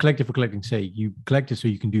 I didn't collect it for collecting sake. You collect it so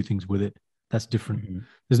you can do things with it. That's different.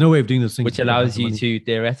 There's no way of doing those things. Which if you don't have allows the you money. to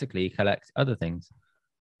theoretically collect other things.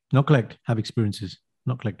 Not collect, have experiences.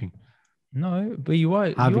 Not collecting. No, but you are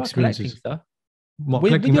Have collecting experiences. stuff. What,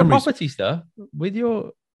 With collecting your memories. property stuff. With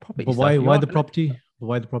your property But stuff. why you the are collecting property? stuff. But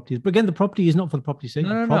why the property? But again, the property is not for the property's sake.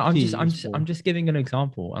 No. I'm just giving an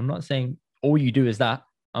example. I'm not saying all you do is that.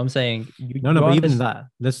 I'm saying No, you but are even just that.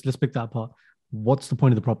 Let's pick that apart. What's the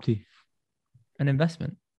point of the property? an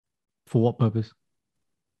investment. For what purpose?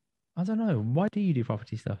 I don't know. Why do you do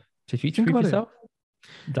property stuff? To Think future-proof about it. yourself?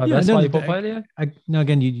 Diversify no, your portfolio?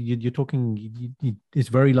 Again, you're talking. It's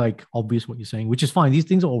very like obvious what you're saying, which is fine. These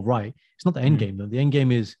things are all right. It's not the end game though. The end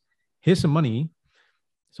game is here's some money,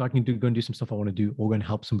 so I can go and do some stuff I want to do, or go and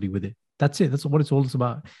help somebody with it. That's it. That's what it's all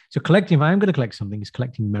about. So collecting, if I'm going to collect something, is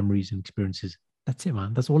collecting memories and experiences. That's it,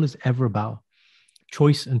 man. That's all it's ever about.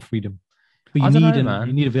 Choice and freedom. But I don't know, man.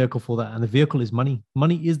 you need a vehicle for that, and the vehicle is money.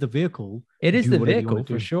 Money is the vehicle. It to is do the whatever you wanna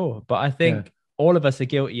vehicle for do. sure. But I think all of us are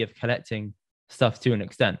guilty of collecting stuff to an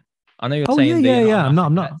extent. I know you're Oh, saying that you're yeah. I'm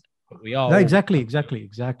massive not. collector, but we are Yeah, all- exactly.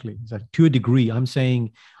 To a degree, I'm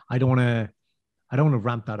saying I don't want to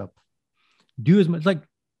ramp that up. Do as much. Like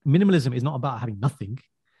minimalism is not about having nothing.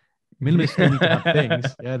 Minimalists still need to have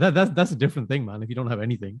things. Yeah, that's a different thing, man. If you don't have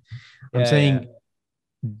anything, I'm Yeah, saying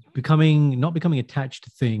not becoming attached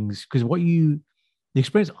to things, because the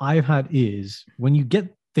experience I've had is when you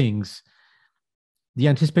get things, the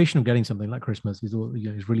anticipation of getting something like Christmas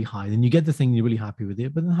is really high. Then you get the thing, you're really happy with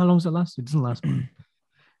it, but then how long does it last? It doesn't last.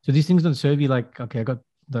 So these things don't serve you. Like, okay, I got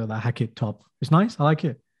the Hackett top. It's nice. I like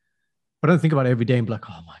it. But I don't think about it every day and be like,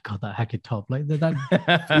 oh my God, that Hackett top. Like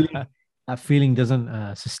that feeling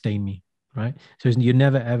doesn't sustain me, right? So you're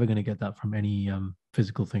never, ever going to get that from any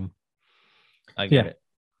physical thing. I get it.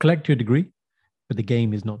 Collect to a degree, but the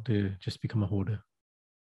game is not to just become a hoarder.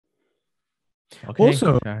 Okay,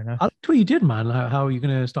 Also, fair enough. I liked what you did, man. How are you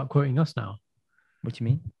going to start quoting us now? What do you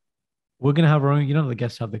mean? We're going to have our own, the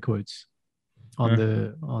guests have their quotes on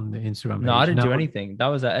the Instagram page. No, I didn't do Now, anything. That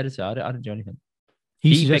was our editor. I didn't do anything. He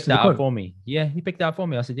He picked suggested the that out quote. for me. Yeah, he picked that out for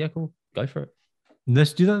me. I said, yeah, cool. Go for it.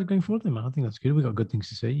 Let's do that going forward, then, man. I think that's good. We got good things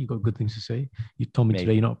to say. You got good things to say. You told me Maybe.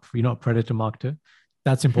 today you're not a predator marketer.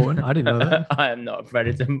 That's important. I didn't know that. I am not a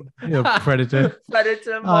predator. You're a predator.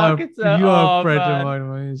 Predator marketer. You are a Oh, predator, man.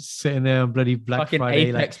 man. Sitting there on bloody Black Fucking Friday,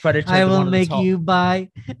 apex like, predator. I the will one at the make top. you buy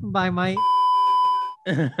my.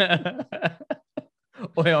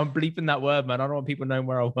 Wait, I'm bleeping that word, man. I don't want people knowing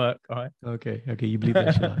where I work. All right. Okay, you believe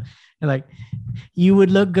that shit out. And like, you would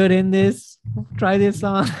look good in this. Try this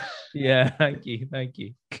on. Yeah, thank you.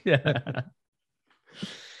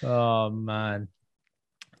 Oh man.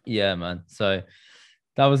 Yeah, man. So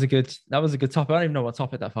that was a good topic. I don't even know what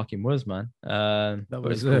topic that fucking was, man. That but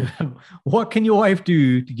was it's cool. what can your wife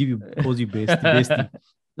do to give you cause you bestie?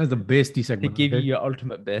 That's the bestie To segment. give you your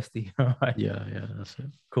ultimate bestie. All right. Yeah, that's it.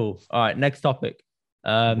 Cool. All right, next topic.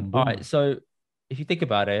 Boom, boom. All right. So if you think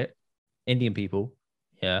about it, Indian people,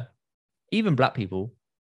 yeah, even black people,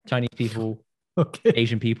 Chinese people, Okay.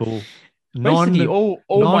 Asian people, basically all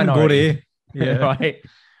minorities. Yeah. Right.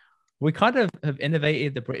 We kind of have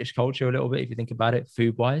innovated the British culture a little bit if you think about it,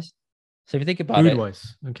 food wise. So if you think about Food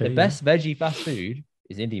wise, okay. the best veggie fast food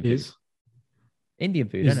is Indian food. Indian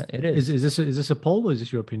food, isn't it? It is. Is this a poll or is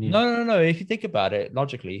this your opinion? No. If you think about it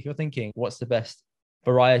logically, if you're thinking what's the best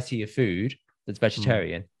variety of food that's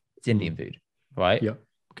vegetarian, it's Indian food, right? Yeah.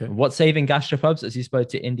 Okay. What's saving gastropubs, as you spoke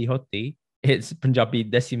to Indie Hotti? It's Punjabi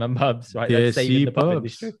Desi Man pubs, right? That's saving the pub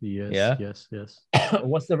industry. Yes.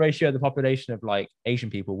 What's the ratio of the population of like Asian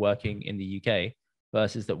people working in the UK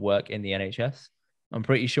versus that work in the NHS? I'm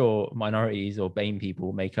pretty sure minorities or BAME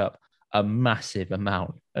people make up a massive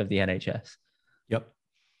amount of the NHS. Yep.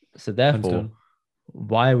 So therefore,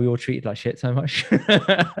 why are we all treated like shit so much?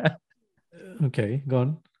 Okay, go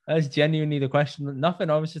on. That's genuinely the question. Nothing.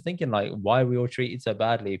 I was just thinking, like, why are we all treated so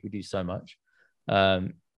badly if we do so much?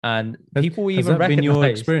 And people has even that recognize. Been your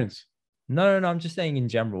experience? No. I'm just saying in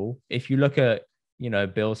general. If you look at,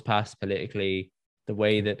 bills passed politically, the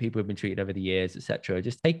way that people have been treated over the years, etc.,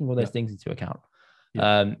 just taking all those things into account.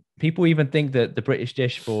 Yeah. People even think that the British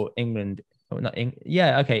dish for England, England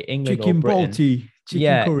chicken or Britain, balti,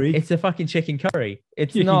 chicken curry. It's a fucking chicken curry.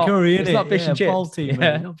 It's chicken not curry. It's not fish and chips. Balti,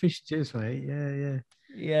 mate. Not fish and chips, mate.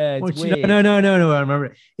 Yeah, it's weird. No. I remember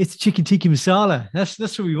it. It's chicken tikka masala. That's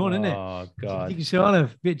what we want, isn't it? Oh god. Tikka masala,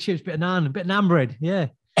 bit of chips, bit of naan, bit of naan bread. Yeah.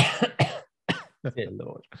 Dear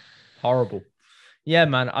Lord. Horrible. Yeah,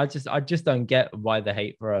 man. I just don't get why the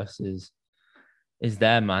hate for us is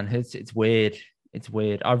there, man. It's weird. It's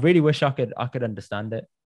weird. I really wish I could understand it.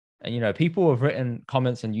 And people have written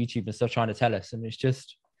comments on YouTube and stuff trying to tell us, and it's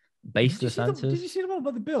just baseless answers. Did you see the one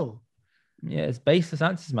about the bill? Yeah, it's baseless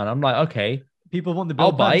answers, man. I'm like, okay. People want the bill.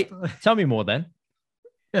 I'll bite. Tell me more then.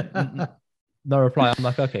 No reply. I'm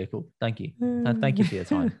like, okay, cool. Thank you. Thank you for your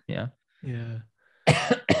time. Yeah.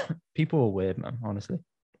 People are weird, man, honestly.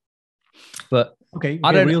 But okay,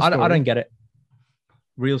 I don't get it.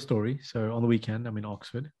 Real story. So on the weekend, I'm in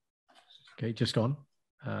Oxford. Okay, just gone.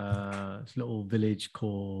 It's a little village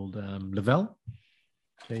called Lavelle.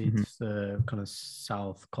 Okay, it's kind of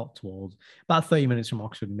South Cotswolds, about 30 minutes from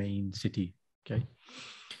Oxford main city. Okay.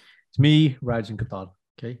 It's me, Raj, and Qatar.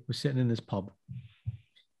 Okay, we're sitting in this pub.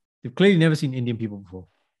 They've clearly never seen Indian people before.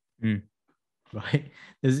 Right?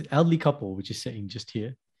 There's an elderly couple which is sitting just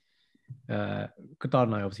here. Qatar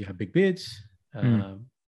and I obviously have big beards. And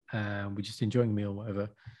we're just enjoying the meal, whatever.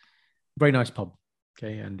 Very nice pub.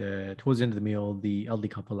 Okay, and towards the end of the meal, the elderly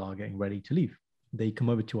couple are getting ready to leave. They come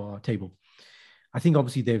over to our table. I think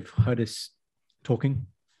obviously they've heard us talking,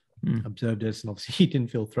 observed us, and obviously he didn't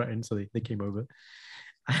feel threatened, so they came over.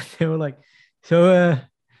 And they were like, so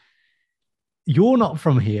you're not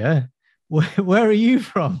from here. Where are you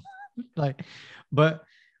from? But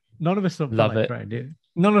none of us felt like threatened.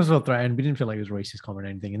 None of us felt threatened. We didn't feel like it was a racist comment or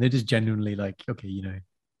anything. And they're just genuinely like, okay, you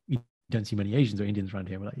don't see many Asians or Indians around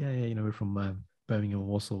here. We're like, yeah, we're from Birmingham or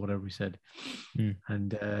Warsaw, whatever we said.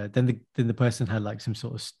 And then the person had like some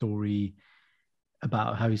sort of story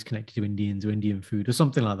about how he's connected to Indians or Indian food or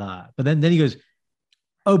something like that. But then he goes,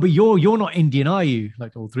 oh, but you're not Indian, are you?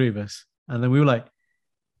 Like all three of us. And then we were like,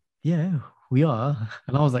 yeah, we are.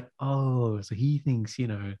 And I was like, oh, so he thinks,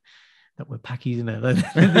 that we're Pakis in it.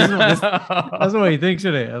 That's what he thinks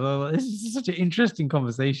of it. And I was like, this is such an interesting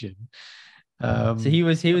conversation. So he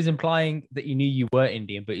was implying that you knew you were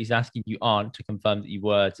Indian, but he's asking you aren't to confirm that you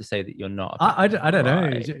were, to say that you're not. I don't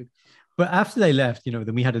know. But after they left,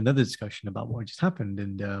 then we had another discussion about what just happened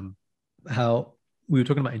and how we were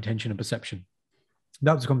talking about intention and perception.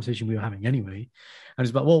 That was a conversation we were having anyway. And it's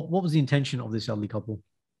about, well, what was the intention of this elderly couple?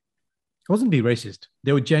 It wasn't to be racist.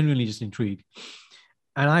 They were genuinely just intrigued.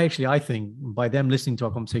 And I think by them listening to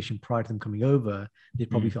our conversation prior to them coming over, they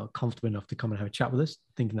probably felt comfortable enough to come and have a chat with us,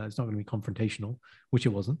 thinking that it's not going to be confrontational, which it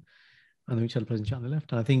wasn't. And then we just had a pleasant chat and they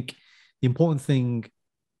left. And I think the important thing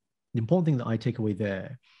the important thing that I take away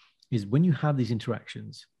there is when you have these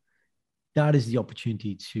interactions, that is the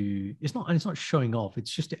opportunity to, it's not showing off,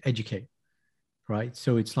 it's just to educate, right?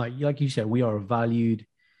 So it's like you said, we are a valued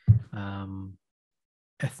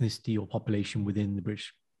ethnicity or population within the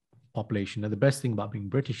British population. And the best thing about being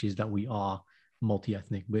British is that we are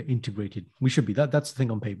multi-ethnic, we're integrated. We should be. That's the thing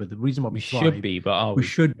on paper. The reason why we thrive, should be, but are we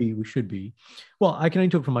should be. Well, I can only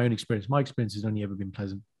talk from my own experience. My experience has only ever been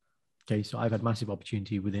pleasant. Okay, so I've had massive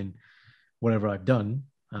opportunity within whatever I've done,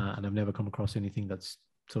 and I've never come across anything that's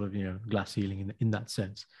sort of, glass ceiling in that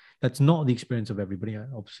sense. That's not the experience of everybody,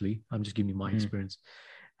 obviously. I'm just giving you my experience.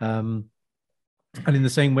 And in the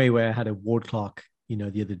same way, where I had a ward clerk,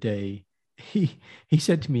 the other day, he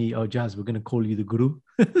said to me, "Oh, Jazz, we're going to call you the guru."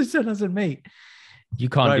 I said, "Mate, you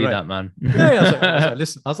can't do that, man." Yeah, I was like,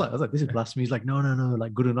 listen, I was like, this is blasphemy. He's like, no,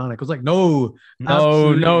 like Guru Nanak. I was like, no.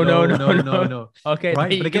 Okay,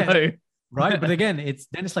 right, but again, go. Right, but again,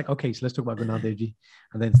 it's like, okay, so let's talk about Guru Nanak Dev Ji,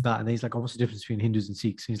 and then it's that, and then he's like, oh, what's the difference between Hindus and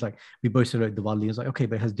Sikhs? And he's like, we both celebrate Diwali. I was like, okay,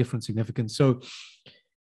 but it has different significance. So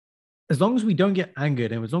as long as we don't get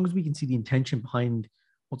angered, and as long as we can see the intention behind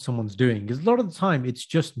what someone's doing, because a lot of the time it's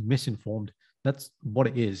just misinformed. That's what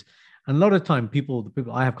it is. And a lot of the time, the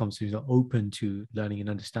people I have conversations are open to learning and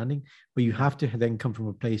understanding, but you have to then come from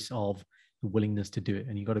a place of the willingness to do it,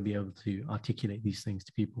 and you got to be able to articulate these things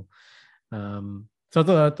to people. So I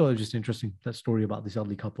thought it was just interesting, that story about this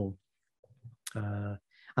elderly couple. And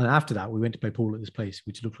after that, we went to play pool at this place,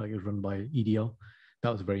 which looked like it was run by EDL.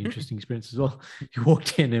 That was a very interesting experience as well. You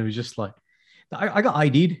walked in and it was just like, I got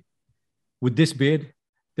ID'd with this beard.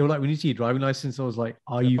 They were like, we need to see your driving license. I was like,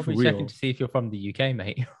 are you for real? Checking to see if you're from the UK,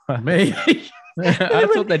 mate. Mate.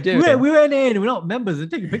 That's what they're doing. We went in, we're not members. They're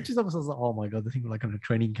taking pictures of us. I was like, oh my God, they think we're like on a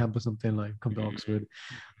training camp or something, like come to Oxford.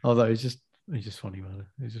 I was like, it's just funny, man.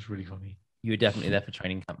 It's just really funny. You were definitely there for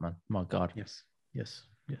training camp, man. My God. Yes.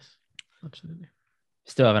 Absolutely.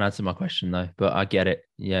 Still haven't answered my question though, but I get it.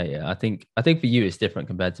 Yeah. I think for you it's different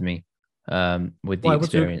compared to me. With the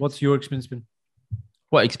experience. What's your experience been?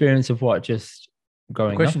 What experience of what? Just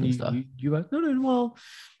growing up and stuff. You no. Well,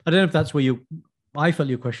 I don't know if that's where I felt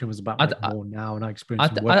your question was about more now and our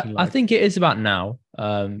experience working life. I think it is about now,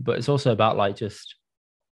 but it's also about like just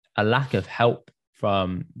a lack of help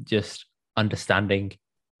from just understanding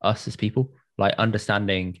us as people, like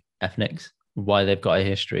understanding ethnics, why they've got a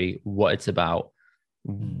history, what it's about,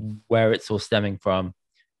 where it's all stemming from,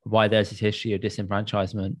 why there's this history of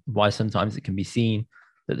disenfranchisement, why sometimes it can be seen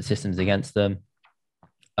that the system's against them,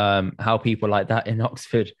 how people like that in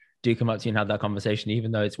Oxford do come up to you and have that conversation,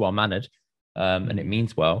 even though it's well-mannered and it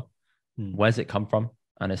means well. Where's it come from?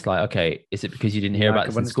 And it's like, okay, is it because you didn't hear about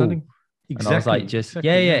this in school? Exactly. And I was like,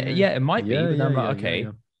 it might be. But I'm like, okay.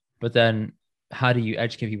 But then how do you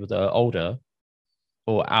educate people that are older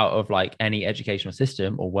or out of like any educational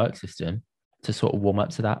system or work system to sort of warm up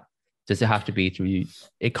to that? Does it have to be through,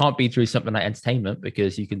 it can't be through something like entertainment,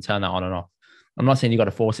 because you can turn that on and off. I'm not saying you got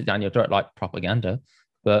to force it down your throat like propaganda,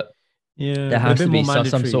 but there has to be some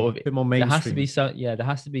sort of, there has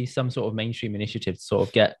to be some sort of mainstream initiative to sort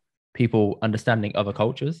of get people understanding other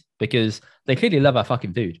cultures, because they clearly love our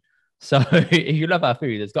fucking food. So if you love our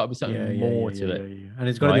food, there's got to be something more to it. And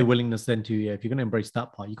it's got to be a willingness then to, if you're going to embrace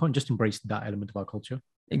that part, you can't just embrace that element of our culture.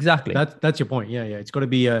 Exactly. That's your point. Yeah. It's got to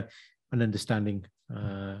be an understanding.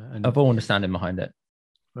 And a full understanding behind it.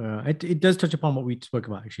 It does touch upon what we spoke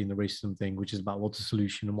about actually in the racism thing, which is about what's the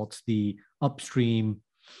solution and what's the upstream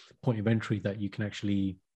point of entry that you can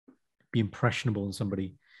actually be impressionable in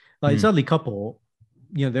somebody. Like this elderly couple,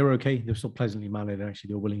 they were okay. They were still pleasantly mannered, and actually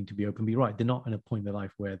they were willing to be open. Be right. They're not in a point in their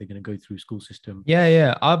life where they're going to go through school system.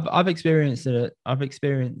 Yeah. I've experienced it. I've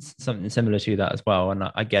experienced something similar to that as well, and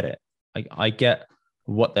I get it. I get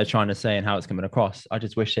what they're trying to say and how it's coming across. I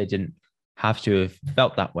just wish they didn't have to have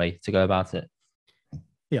felt that way to go about it.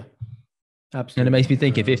 Yeah, absolutely. And it makes me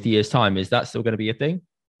think in 50 years' time, is that still going to be a thing?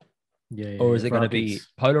 Or is it going to be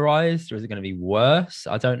polarized, or is it going to be worse?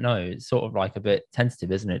 I don't know. It's sort of like a bit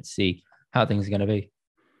tentative, isn't it, to see how things are going to be?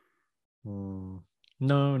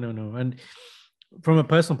 No. And from a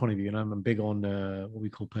personal point of view, and I'm big on what we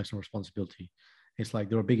call personal responsibility. It's like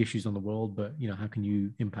there are big issues on the world, but how can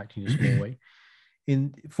you impact in a small way?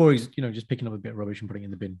 Just picking up a bit of rubbish and putting it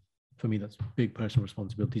in the bin. For me, that's big personal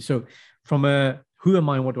responsibility. So from who am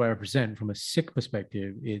I and what do I represent? From a Sikh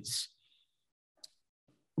perspective, it's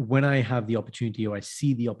when I have the opportunity, or I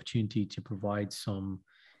see the opportunity to provide some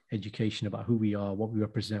education about who we are, what we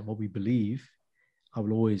represent, what we believe, I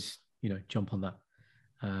will always, jump on that.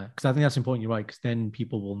 Because I think that's important. You're right, because then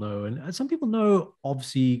people will know. And some people know of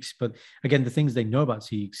Sikhs, but again, the things they know about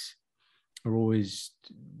Sikhs are always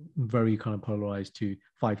very kind of polarized to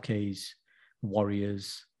 5Ks,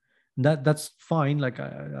 warriors, That's fine. Like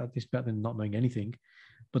it's better than not knowing anything.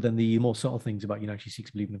 But then the more subtle things about actually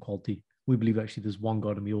Sikhs believe in equality. We believe actually there's one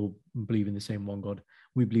God and we all believe in the same one God.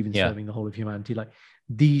 We believe in serving the whole of humanity. Like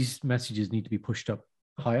these messages need to be pushed up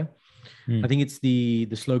higher. I think it's the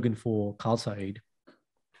slogan for Khalsa Aid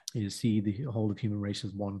is see the whole of human race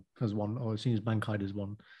as one, or seen as mankind as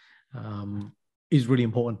one, is really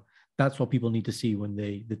important. That's what people need to see when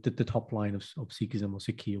the top line of Sikhism or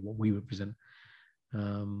Sikhi, or what we represent.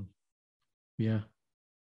 Yeah.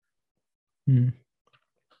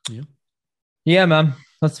 Yeah, man.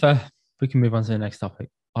 That's fair. We can move on to the next topic.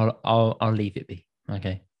 I'll leave it be.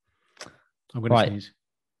 Okay. I'm gonna sneeze.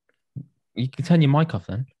 You can turn your mic off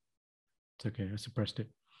then. It's okay. I suppressed it.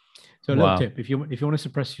 So a little tip: if you want to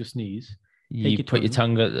suppress your sneeze, you put your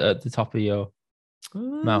tongue at the top of your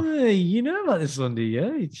mouth. You know about this one, do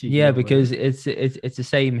you? Yeah, because it's the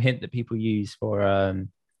same hint that people use for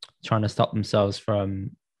trying to stop themselves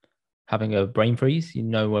from having a brain freeze. You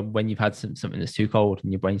know, when you've had something that's too cold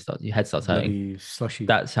and your head starts hurting. Slushy.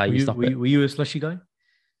 That's how you stop it. Were you a slushy guy?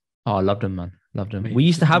 Oh, I loved them, man. Loved them. We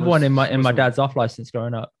used to have one in my dad's off license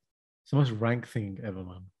growing up. It's the most rank thing ever,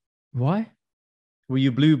 man. Why? Were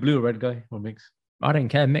you blue, or red guy, or mix? I didn't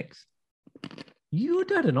care. Mix. Your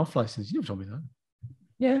dad an off license? You never told me that.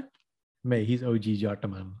 Yeah. Mate, he's OG Jata,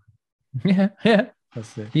 man. Yeah.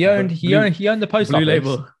 That's it. He owned the post office. Blue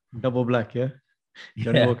label, double black, yeah.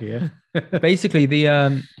 Johnny Walker, yeah. Basically,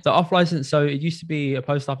 the off license. So it used to be a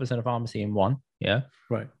post office and a pharmacy in one. Yeah.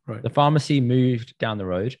 Right. The pharmacy moved down the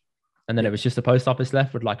road, and then it was just a post office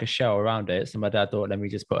left with like a shell around it. So my dad thought, let me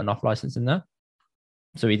just put an off license in there.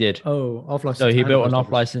 So he did. Oh, off license. So he built an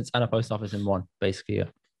off license and a post office in one, basically. Yeah.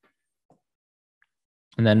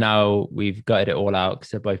 And then now we've gutted it all out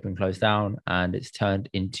because they've both been closed down, and it's turned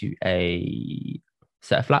into a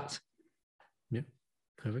set of flats. Yeah.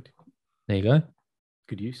 Perfect. There you go.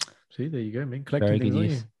 Good use. See, there you go, man. Collecting things, good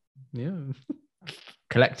use. Yeah.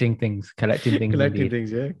 Collecting things. Collecting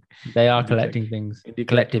things, yeah. They are collecting things.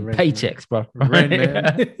 Collecting paychecks, bro. Rent,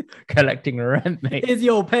 man. Collecting rent, mate. It's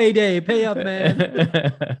your payday. Pay up,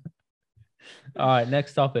 man. All right,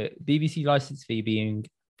 next topic. BBC license fee being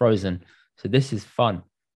frozen. So this is fun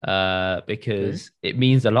because it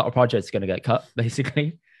means a lot of projects are going to get cut,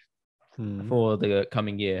 basically, for the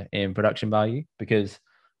coming year in production value, because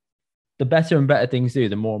the better and better things do,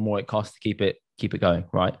 the more and more it costs to keep it going,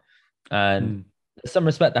 right? And some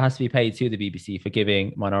respect that has to be paid to the BBC for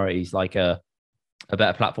giving minorities like a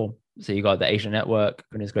better platform. So you got the Asian Network,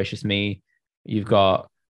 goodness gracious me, you've got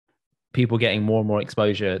people getting more and more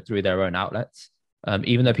exposure through their own outlets.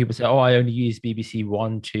 Even though people say, "Oh, I only use BBC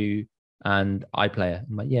One, 2, and iPlayer,"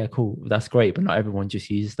 I'm like, "Yeah, cool, that's great," but not everyone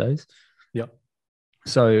just uses those. Yeah.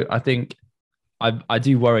 So I think I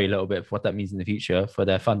do worry a little bit for what that means in the future for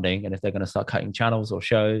their funding, and if they're going to start cutting channels or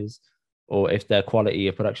shows, or if their quality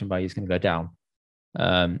of production value is going to go down.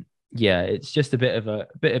 Yeah, it's just a bit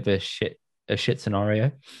of a shit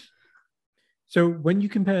scenario. So when you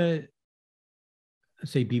compare,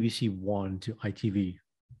 say, BBC One to ITV,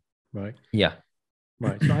 right? Yeah.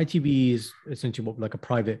 Right. So ITV is essentially like a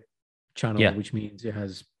private channel, which means it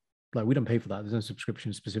has, like, we don't pay for that. There's no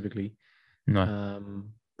subscription specifically. No.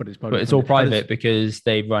 But it's all private because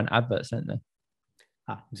they run adverts, don't they?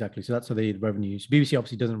 Exactly. So that's how the revenues. BBC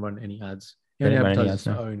obviously doesn't run any ads. It only advertises its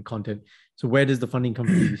own content. So where does the funding come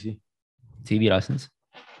from, BBC? TV license.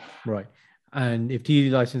 Right. And if TV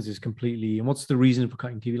license is completely, and what's the reason for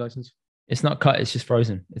cutting TV license? It's not cut, it's just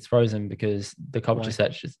frozen. It's frozen because the culture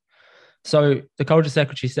secretary. So the culture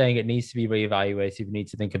secretary is saying it needs to be reevaluated. We need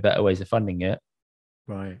to think of better ways of funding it.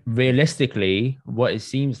 Right. Realistically, what it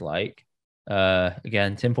seems like,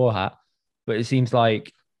 again, tinfoil hat, but it seems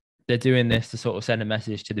like they're doing this to sort of send a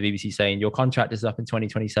message to the BBC saying your contract is up in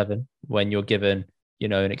 2027 when you're given,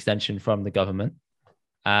 an extension from the government.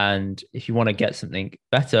 And if you want to get something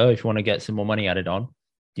better, if you want to get some more money added on,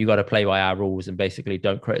 you got to play by our rules and basically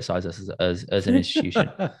don't criticize us as an institution.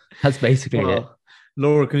 That's basically it.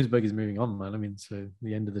 Laura Koonsberg is moving on, man. I mean, so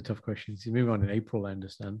the end of the tough questions. She's moving on in April, I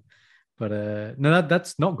understand. But no,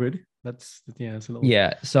 that's not good. It's a little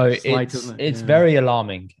so slight, it's very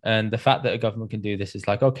alarming. And the fact that a government can do this is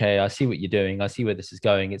like, okay, I see what you're doing. I see where this is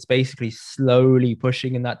going. It's basically slowly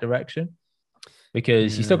pushing in that direction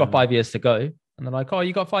because you still got 5 years to go. And they're like, oh,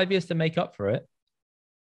 you got 5 years to make up for it.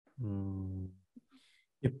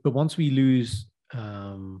 Yeah, but once we lose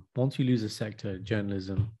a sector,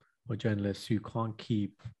 journalism or journalists who can't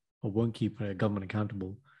keep or won't keep a government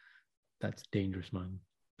accountable, that's dangerous, man.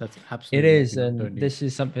 That's absolutely. It is, and this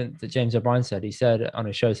is something that James O'Brien said. He said on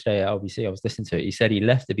a show today at LBC, I was listening to it. He said he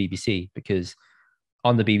left the BBC because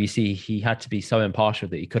on the BBC he had to be so impartial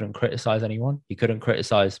that he couldn't criticize anyone. He couldn't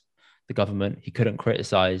criticize the government. He couldn't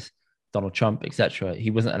criticize Donald Trump, etc.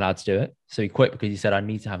 He wasn't allowed to do it. So he quit because he said, I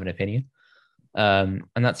need to have an opinion. And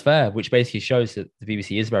that's fair, which basically shows that the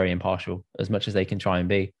BBC is very impartial as much as they can try and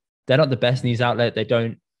be. They're not the best news outlet. They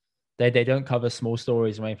don't cover small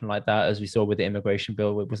stories or anything like that. As we saw with the immigration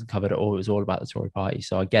bill, it wasn't covered at all. It was all about the Tory party.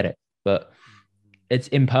 So I get it, but it's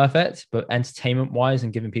imperfect, but entertainment wise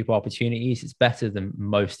and giving people opportunities, it's better than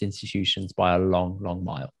most institutions by a long, long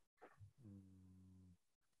mile.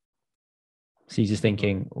 So you're just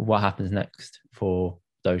thinking, what happens next for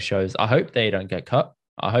those shows? I hope they don't get cut.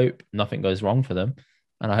 I hope nothing goes wrong for them.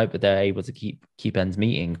 And I hope that they're able to keep ends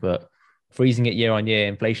meeting. But freezing it year on year,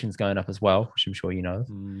 inflation's going up as well, which I'm sure you know.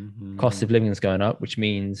 Cost of living is going up, which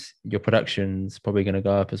means your production's probably going to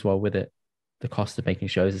go up as well with it. The cost of making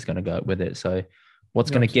shows is going to go up with it. So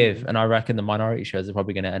what's going to give? And I reckon the minority shows are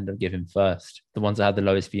probably going to end up giving first. The ones that had the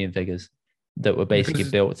lowest viewing figures that were basically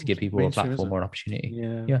built to give people a platform or an opportunity.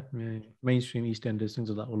 Yeah. Mainstream EastEnders, things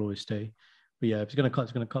like that will always stay. But yeah, if it's going to cut,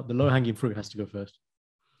 it's going to cut. The low-hanging fruit has to go first.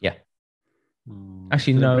 Yeah.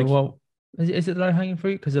 Actually, no. Well, is it low-hanging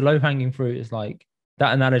fruit? Because the low-hanging fruit is like,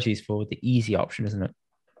 that analogy is for the easy option, isn't it?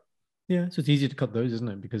 Yeah, so it's easier to cut those, isn't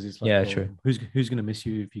it? Because it's like, yeah, true. Who's going to miss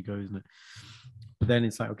you if you go, isn't it? But then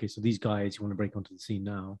it's like, okay, so these guys who want to break onto the scene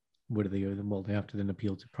now, where do they go? Then, well, they have to then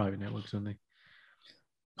appeal to private networks, don't they?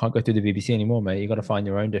 Can't go through the BBC anymore, mate. You got to find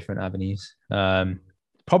your own different avenues.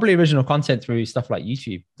 Probably original content through stuff like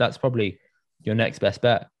YouTube. That's probably your next best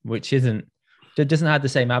bet, which doesn't have the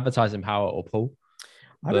same advertising power or pull.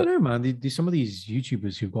 I don't know, man. Some of these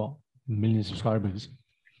YouTubers who've got millions of subscribers.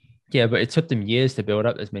 Yeah, but it took them years to build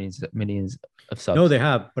up those millions of subs. No, they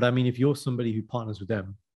have. But I mean, if you're somebody who partners with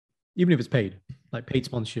them, even if it's paid, like paid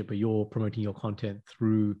sponsorship, but you're promoting your content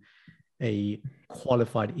through a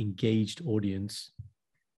qualified, engaged audience,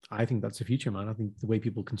 I think that's the future, man. I think the way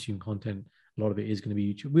people consume content, a lot of it is going to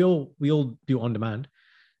be YouTube. We all do on demand,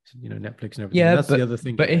 Netflix and everything. Yeah, that's the other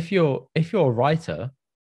thing. But if you're a writer,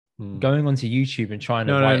 going onto YouTube and trying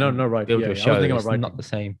to build your show, it's not the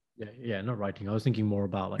same. Yeah, not writing. I was thinking more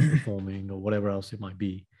about like performing or whatever else it might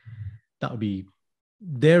be. That would be.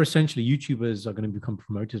 They're essentially YouTubers are going to become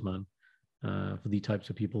promoters, man, for these types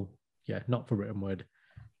of people. Yeah, not for written word.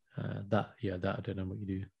 That I don't know what you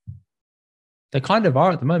do. They kind of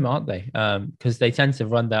are at the moment, aren't they? Because they tend to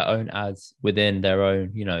run their own ads within their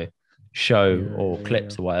own, show or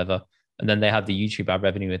clips or whatever. And then they have the YouTube ad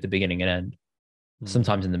revenue at the beginning and end,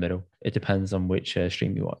 sometimes in the middle. It depends on which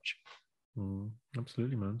stream you watch.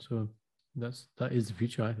 Absolutely, man. So that is the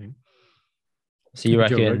future, I think. So you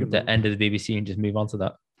reckon the end of the BBC and just move on to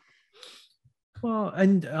that? Well,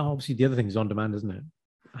 and obviously the other thing is on demand, isn't it?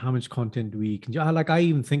 How much content we can do. I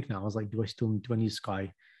even think now, I was like, do I need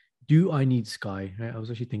Sky? Do I need Sky? I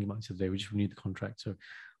was actually thinking about this the other day. We just renewed the contract. So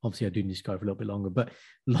obviously I do need Sky for a little bit longer. But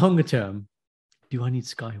longer term, do I need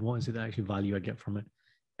Sky? What is it that actually value I get from it?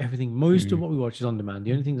 Everything, most of what we watch is on demand.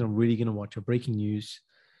 The only things I'm really going to watch are breaking news,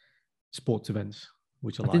 sports events,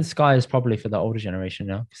 which I think Sky is probably for the older generation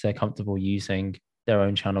now because they're comfortable using their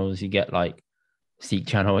own channels. You get like Sikh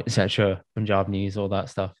channel, etc., Punjab News, all that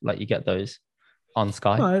stuff. Like you get those on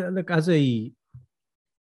Sky. Well, look, as a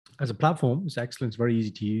platform, it's excellent. It's very easy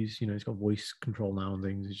to use. It's got voice control now and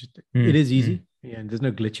things. It's just it is easy. Yeah, and there's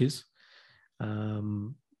no glitches.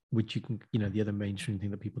 Which you can, the other mainstream thing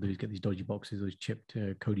that people do is get these dodgy boxes, those chipped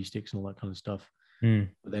Kodi sticks and all that kind of stuff. But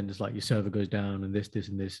then it's like your server goes down and this,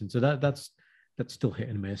 and this, and so that's still hit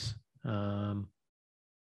and miss. But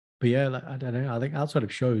yeah, I don't know. I think outside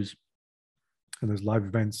of shows and those live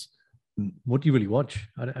events, what do you really watch?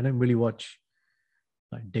 I don't really watch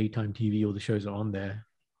like daytime TV or the shows that are on there.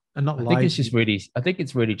 And not I live. think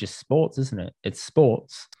it's really just sports, isn't it? It's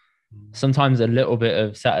sports. Sometimes a little bit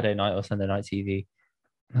of Saturday night or Sunday night TV.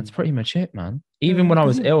 That's pretty much it, man. Even when I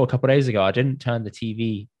was ill a couple of days ago, I didn't turn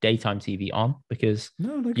the daytime TV on because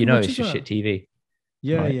it's just shit TV.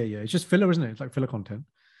 Yeah, right? yeah. It's just filler, isn't it? It's like filler content.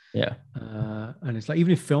 Yeah. And it's like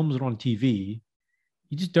even if films are on TV,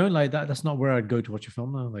 you just don't like that. That's not where I'd go to watch a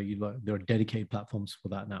film now. There are dedicated platforms for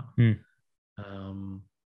that now.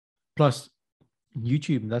 Plus,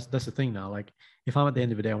 YouTube, that's the thing now. Like if I'm at the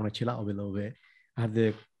end of the day, I want to chill out a little bit. I have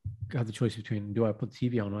the choice between do I put the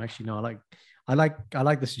TV on or actually no, I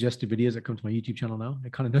like the suggested videos that come to my YouTube channel now.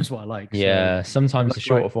 It kind of knows what I like. Yeah, so sometimes the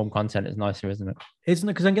shorter form content is nicer, isn't it? Isn't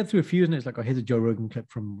it? Because I can get through a few, and it's like, oh, here's a Joe Rogan clip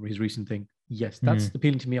from his recent thing. Yes, that's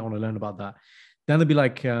appealing to me. I want to learn about that. Then there'll be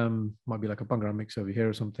like, might be like a Bhangra mix over here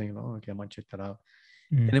or something. Oh, okay, I might check that out.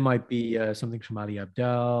 Then it might be something from Ali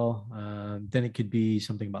Abdaal. Then it could be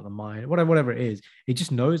something about the mind, whatever it is. It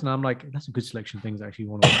just knows, and I'm like, that's a good selection of things I actually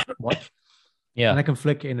want to watch. Yeah, and I can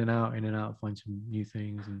flick in and out, find some new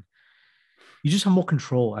things. And you just have more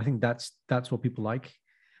control. I think that's what people like.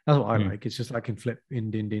 That's what I Hmm. like. It's just I can flip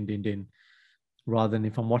in, rather than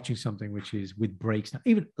if I'm watching something which is with breaks. Now,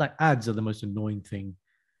 even like ads are the most annoying thing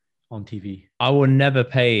on TV. I will never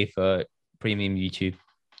pay for premium YouTube.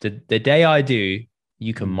 The day I do,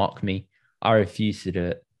 you can mock me. I refuse to do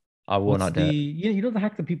it. I will What's not the do it. you know the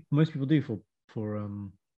hack that most people do for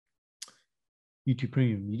YouTube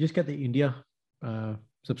Premium? You just get the India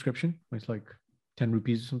subscription. It's like 10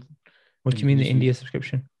 rupees or something. What And do you can mean the just India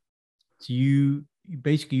subscription? So you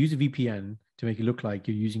basically use a VPN to make it look like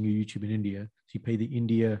you're using your YouTube in India. So you pay the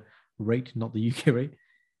India rate, not the UK rate.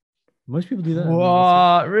 Most people do that.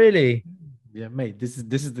 What? Really? Yeah, mate. This is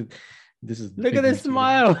the Look big at this news to me.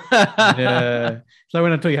 smile. Yeah. It's like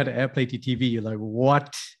when I told you how to AirPlay to TV, you're like, what?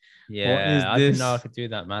 What is Yeah, I didn't know I this? could do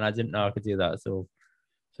that, man. I didn't know I could do that at all.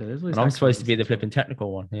 So there's always And I'm hacks around supposed to these be the things, man. flipping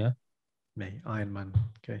technical one, yeah. Mate, Iron Man.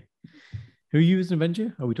 Okay. Who are you as an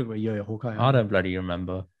Avenger? Oh, we talked about Hawkeye. I don't bloody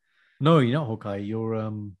remember. No, you're not Hawkeye.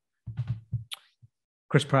 You're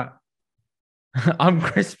Chris Pratt. I'm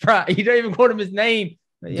Chris Pratt. You don't even call him his name.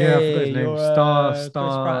 Yeah, I forgot his name. You're, Chris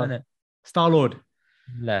Pratt, innit? Star-Lord.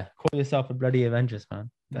 Yeah, call yourself a bloody Avengers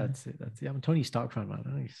fan. That's it. I'm a Tony Stark fan, man. I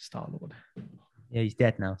think he's Star-Lord. Yeah, he's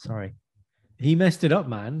dead now. Sorry. He messed it up,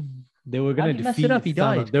 man. They were How going did to he mess defeat it up? He Thanos.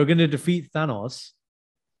 died. They were going to defeat Thanos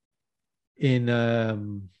in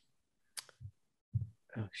oh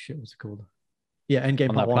shit, what's it called? Yeah, Endgame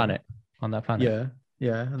On Part that 1. planet. On that planet. Yeah,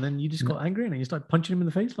 yeah. And then you just got angry and you started punching him in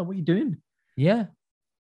the face. Like, what are you doing? Yeah.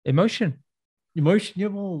 Emotion. Emotion. Yeah,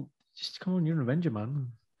 well, just come on, you're an Avenger, man.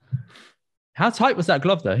 How tight was that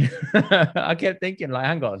glove though? I kept thinking, like,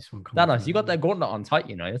 hang on, Come Thanos, you got that gauntlet on tight,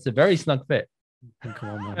 you know. It's a very snug fit. Come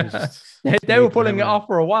on, man. It's just- They were pulling it off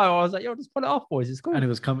for a while. I was like, yo, just pull it off, boys. It's cool. And it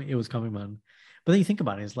was coming, man. But then you think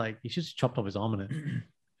about it, it's like he just chopped off his arm in it.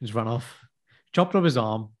 Just ran off. Chopped off his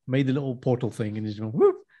arm, made the little portal thing, and he's going,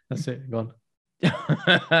 whoop. That's it, gone.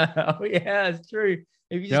 Oh, yeah, it's true.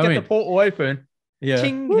 If you just You know what get I the mean? portal open, Yeah.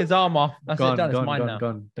 ching, Whoop. his arm off. That's Gone, it, done. It's gone, mine gone, now.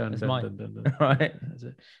 gone. Done, It's done, mine. done. Right. That's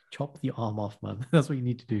it. Chop the arm off, man. That's what you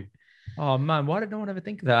need to do. Oh man, why did no one ever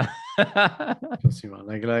think of that? Trust me, man.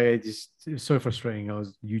 Like it was so frustrating. I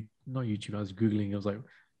was not YouTube. I was googling. I was like,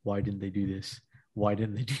 why didn't they do this? Why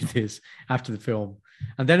didn't they do this after the film?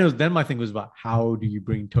 And then my thing was about how do you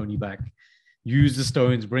bring Tony back? Use the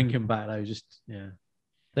stones, bring him back. I was just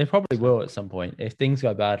They probably will at some point. If things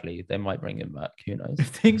go badly, they might bring him back. Who knows? If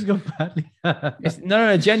things go badly,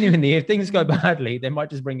 No, genuinely. If things go badly, they might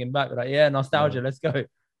just bring him back. Like, yeah, nostalgia. Yeah. Let's go.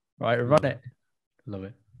 Right, run it. Love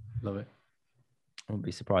it. I wouldn't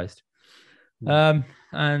be surprised. Yeah.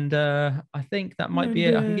 And I think that might be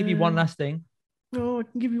it. I can give you one last thing, No, I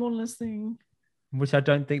can give you one last thing. which I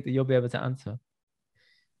don't think that you'll be able to answer.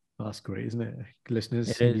 Oh, that's great, isn't it? Listeners,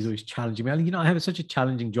 It he's is. always challenging me. I have such a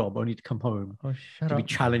challenging job. I need to come home Oh, shut to be up.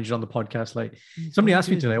 challenged on the podcast. Like somebody asked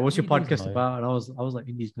me today, "What's your What are you podcast doing, about?" And I was like,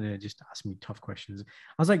 "He's gonna just ask me tough questions."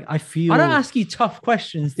 I was like, I feel I don't ask you tough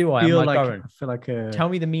questions, do I? I'm like, Darren, I feel like a tell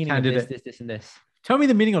me the meaning of candidate. this, and this. Tell me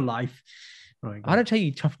the meaning of life. Right, I don't tell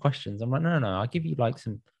you tough questions. I'm like, no. I'll give you like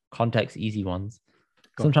some context, easy ones.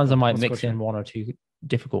 Go on, Sometimes go I on. might What's the mix in question? one or two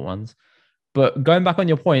difficult ones. But going back on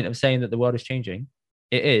your point of saying that the world is changing,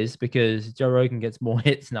 it is because Joe Rogan gets more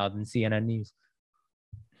hits now than CNN News.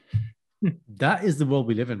 That is the world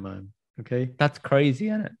we live in, man. Okay. That's crazy,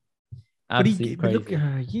 isn't it? Absolutely But crazy. look,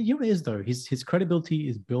 you know what it is though. His credibility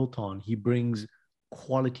is built on he brings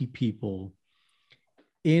quality people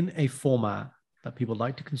in a format that people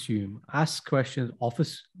like to consume, ask questions,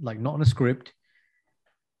 offers like not on a script,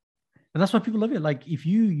 and that's why people love it. Like if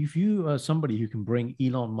you are somebody who can bring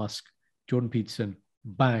Elon Musk, Jordan Peterson,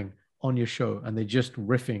 bang on your show, and they're just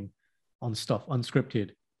riffing on stuff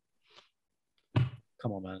unscripted.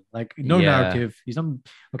 Come on, man! Like no narrative. He's not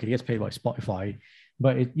okay. He gets paid by Spotify.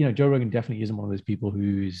 But Joe Rogan definitely isn't one of those people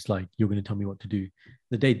who is like, you're going to tell me what to do.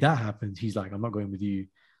 The day that happens, he's like, I'm not going with you.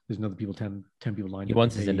 There's another people, 10 people lined up. He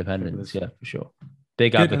wants his independence, yeah, for sure.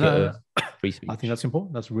 Big advocate of free speech. I think that's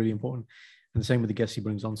important. That's really important. And the same with the guests he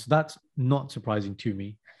brings on. So that's not surprising to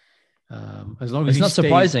me. As long as it's not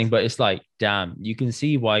surprising, but it's like, damn, you can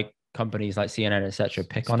see why companies like CNN, etc.,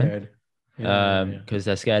 pick on him. Because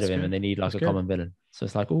they're scared of him and they need like a common villain. So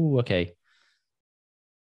it's like, oh, okay.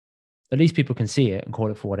 At least people can see it and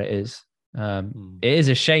call it for what it is. It is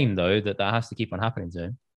a shame, though, that has to keep on happening to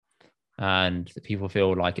him. And that people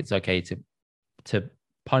feel like it's okay to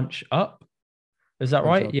punch up. Is that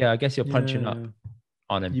right? Yeah, I guess you're punching up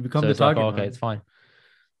on him. You become the target. Like, okay, it's fine.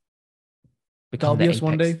 Become the apex,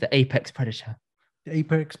 one day. The apex predator. The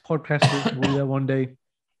apex podcasters will be there one day.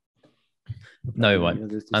 No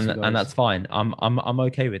one. And that's fine. I'm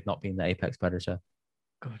okay with not being the apex predator.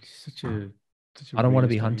 God, such a I don't want to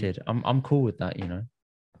be realist, hunted. I'm cool with that, you know.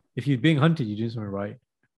 If you're being hunted, you're doing something right.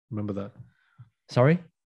 Remember that. Sorry?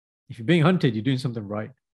 If you're being hunted, you're doing something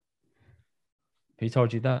right. Who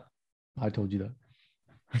told you that? I told you that.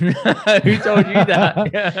 Who told you that?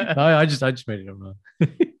 Yeah. No, I just made it up now.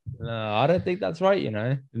 No, I don't think that's right, you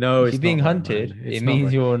know. No, If it's you're being not right, hunted, man. It's it not means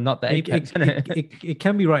right. you're not the apex, isn't it? It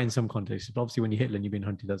can be right in some contexts, but obviously when you're Hitler and you're being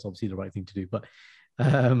hunted, that's obviously the right thing to do. But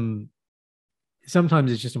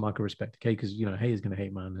sometimes it's just a mark of respect, okay? Because you know, hate is gonna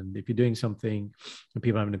hate, man. And if you're doing something and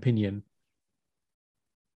people have an opinion,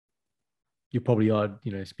 you probably are,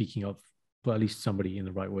 you know, speaking up for at least somebody in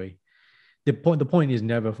the right way. The point is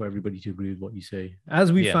never for everybody to agree with what you say.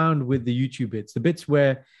 As we found with the YouTube bits, the bits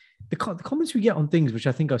where the comments we get on things which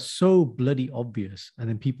I think are so bloody obvious, and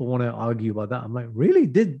then people want to argue about that. I'm like, really?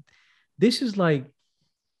 This is like,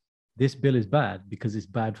 this bill is bad because it's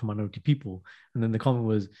bad for minority people. And then the comment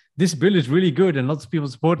was, this bill is really good and lots of people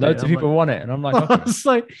support it. Loads of people want it. And I'm like, okay. It's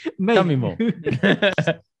like, mate. Tell me more.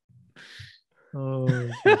 Oh,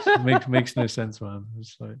 it makes no sense, man.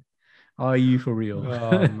 It's like, are you for real?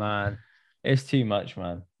 Oh man, it's too much,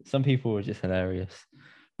 man. Some people are just hilarious,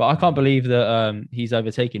 but I can't believe that he's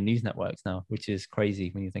overtaken news networks now, which is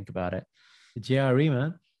crazy when you think about it. The JRE,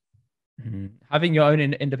 man. Mm-hmm. Having your own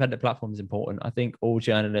independent platform is important. I think all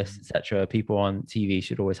journalists, etc., people on TV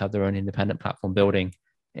should always have their own independent platform building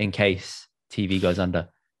in case TV goes under,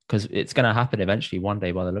 because it's going to happen eventually one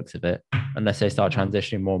day by the looks of it, unless they start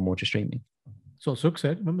transitioning more and more to streaming. So Suk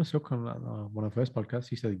said, remember Suk on one of the first podcasts,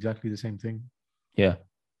 he said exactly the same thing. Yeah.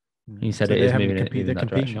 He said so it is moving they're in that competing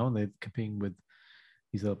direction. now, and they're competing with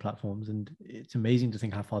these other platforms. And it's amazing to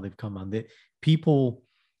think how far they've come, man.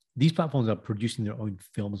 These platforms are producing their own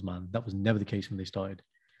films, man. That was never the case when they started.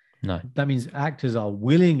 No. That means actors are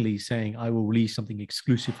willingly saying, I will release something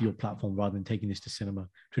exclusive for your platform rather than taking this to cinema,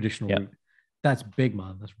 traditional route. That's big,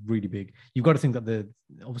 man. That's really big. You've got to think that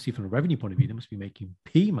obviously from a revenue point of view, they must be making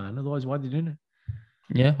man. Otherwise, why are they doing it?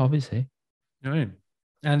 Yeah, obviously. You know what I mean?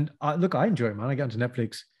 And I enjoy it, man. I get onto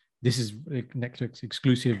Netflix. This is Netflix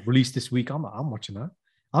exclusive, released this week. I'm watching that.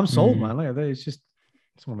 I'm sold, man. Like, it's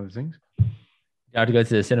one of those things. You have to go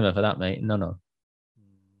to the cinema for that, mate. No.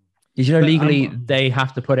 Did you know legally they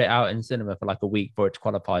have to put it out in cinema for like a week for it to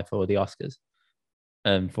qualify for the Oscars?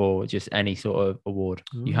 For just any sort of award,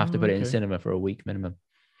 you have to put it in cinema for a week minimum.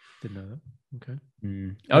 Didn't know that. Okay.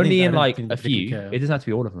 Only in like a few. It doesn't have to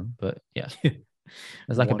be all of them, but yeah.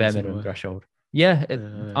 There's like a bare minimum threshold. Yeah,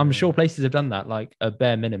 I'm sure places have done that, like a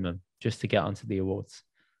bare minimum, just to get onto the awards.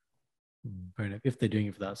 Fair enough. If they're doing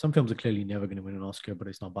it for that, some films are clearly never going to win an Oscar, but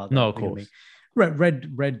it's not bad. No, of course. Red.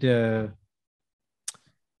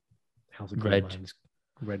 How's it Red? Man?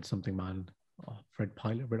 Red something, man. Oh, Red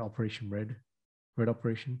Pilot. Red Operation. Red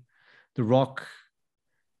Operation. The Rock,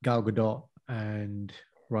 Gal Gadot, and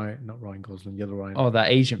not Ryan Gosling. The other Ryan. Oh,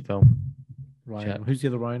 that Asian film. Ryan. Check. Who's the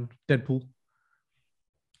other Ryan? Deadpool.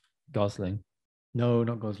 Gosling. No,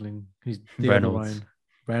 not Gosling. Who's the Reynolds. other Ryan?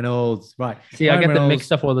 Reynolds. Right. See, Ryan I get Reynolds, them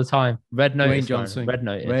mixed up all the time. Red Notice. Johnson. Red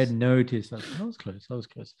Notice. Red Notice. That was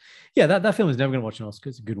close. Yeah, that film is never going to watch an Oscar.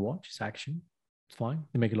 It's a good watch. It's action. It's fine.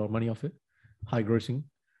 They make a lot of money off it. High grossing.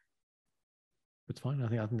 It's fine. I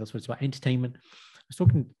think that's what it's about. Entertainment. I was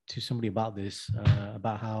talking to somebody about this,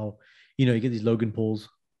 about how, you get these Logan Pauls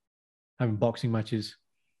having boxing matches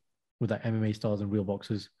with like MMA stars and real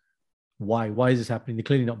boxers. Why is this happening? They're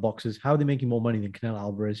clearly not boxers. How are they making more money than Canelo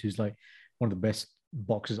Alvarez, who's like one of the best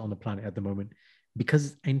boxers on the planet at the moment? Because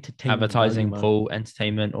it's entertainment. Advertising, pull,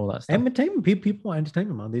 entertainment, all that stuff. Entertainment. People want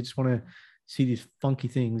entertainment, man. They just want to see these funky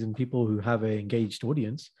things, and people who have an engaged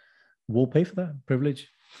audience will pay for that privilege.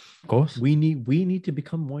 Of course. We need to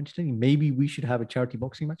become more entertaining. Maybe we should have a charity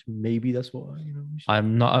boxing match. Maybe that's what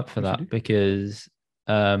I'm not up for that because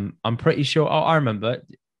I'm pretty sure. I remember.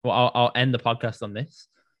 Well, I'll end the podcast on this.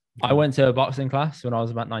 I went to a boxing class when I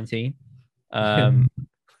was about 19. I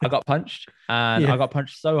got punched, and I got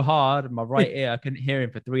punched so hard, my right ear, I couldn't hear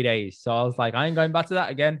him for 3 days. So I was like, I ain't going back to that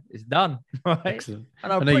again. It's done. Right. Excellent.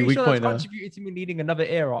 And I'm pretty sure that's contributed to me needing another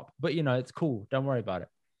ear up. But it's cool. Don't worry about it.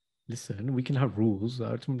 Listen, we can have rules.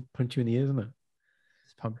 I just punch you in the ear, isn't it?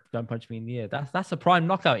 Don't punch me in the ear. That's a prime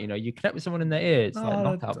knockout. You connect with someone in their ear. It's like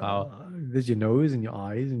knockout power. There's your nose and your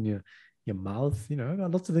eyes and your mouth. I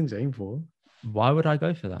got lots of things to aim for. Why would I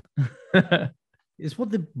go for that? It's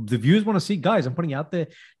what the viewers want to see, guys. I'm putting it out there.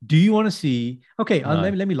 Do you want to see? Okay, No.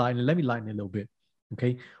 let me lighten it a little bit.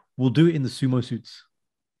 Okay, we'll do it in the sumo suits,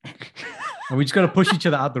 and we just got to push each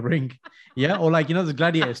other out the ring. Yeah, or like the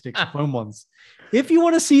gladiator sticks, foam ones. If you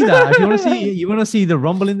want to see that, if you want to see the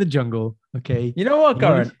rumble in the jungle. Okay, you know what,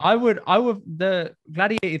 Karan? I would the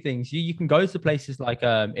gladiator things. You can go to places like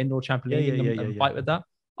indoor trampoline and fight with that.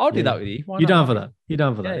 I'll do that with you. Why You're not? down for that? You're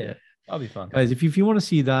down for that? Yeah. That'll be fun. Guys, if you want to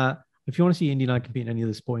see that, if you want to see Indian Eye compete in any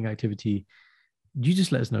other sporting activity, you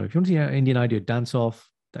just let us know. If you want to see Indian Eye do a dance off,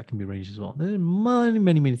 that can be arranged as well. There's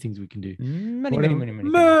many things we can do. Many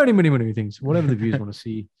things. Whatever the viewers want to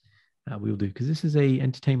see, we'll do, because this is a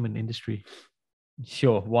entertainment industry.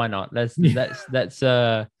 Sure, why not? Let's see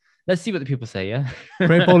what the people say. Yeah.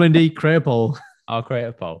 Create a poll, Indy. Create a poll. I'll create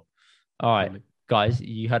a poll. All right, guys,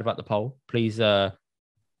 you heard about the poll. Please, I'm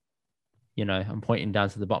pointing down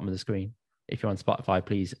to the bottom of the screen. If you're on Spotify,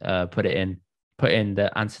 please put in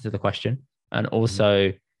the answer to the question, and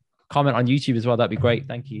also comment on YouTube as well. That'd be great.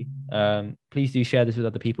 Thank you. Please do share this with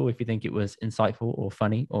other people if you think it was insightful or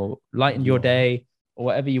funny or lightened your day or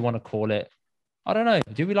whatever you want to call it. I don't know.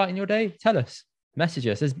 Do we lighten your day? Tell us. Message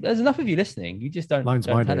us. There's enough of you listening. You just don't tell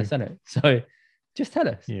us, innit? So just tell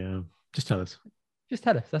us. Yeah, just tell us. Just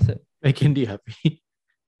tell us. That's it. Make Indy happy.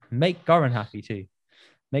 Make Goran happy too.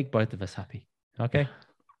 Make both of us happy. Okay.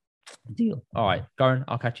 Deal. All right, Goran,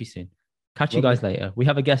 I'll catch you soon. Catch you guys later. We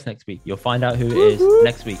have a guest next week. You'll find out who it is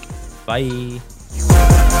next week. Bye.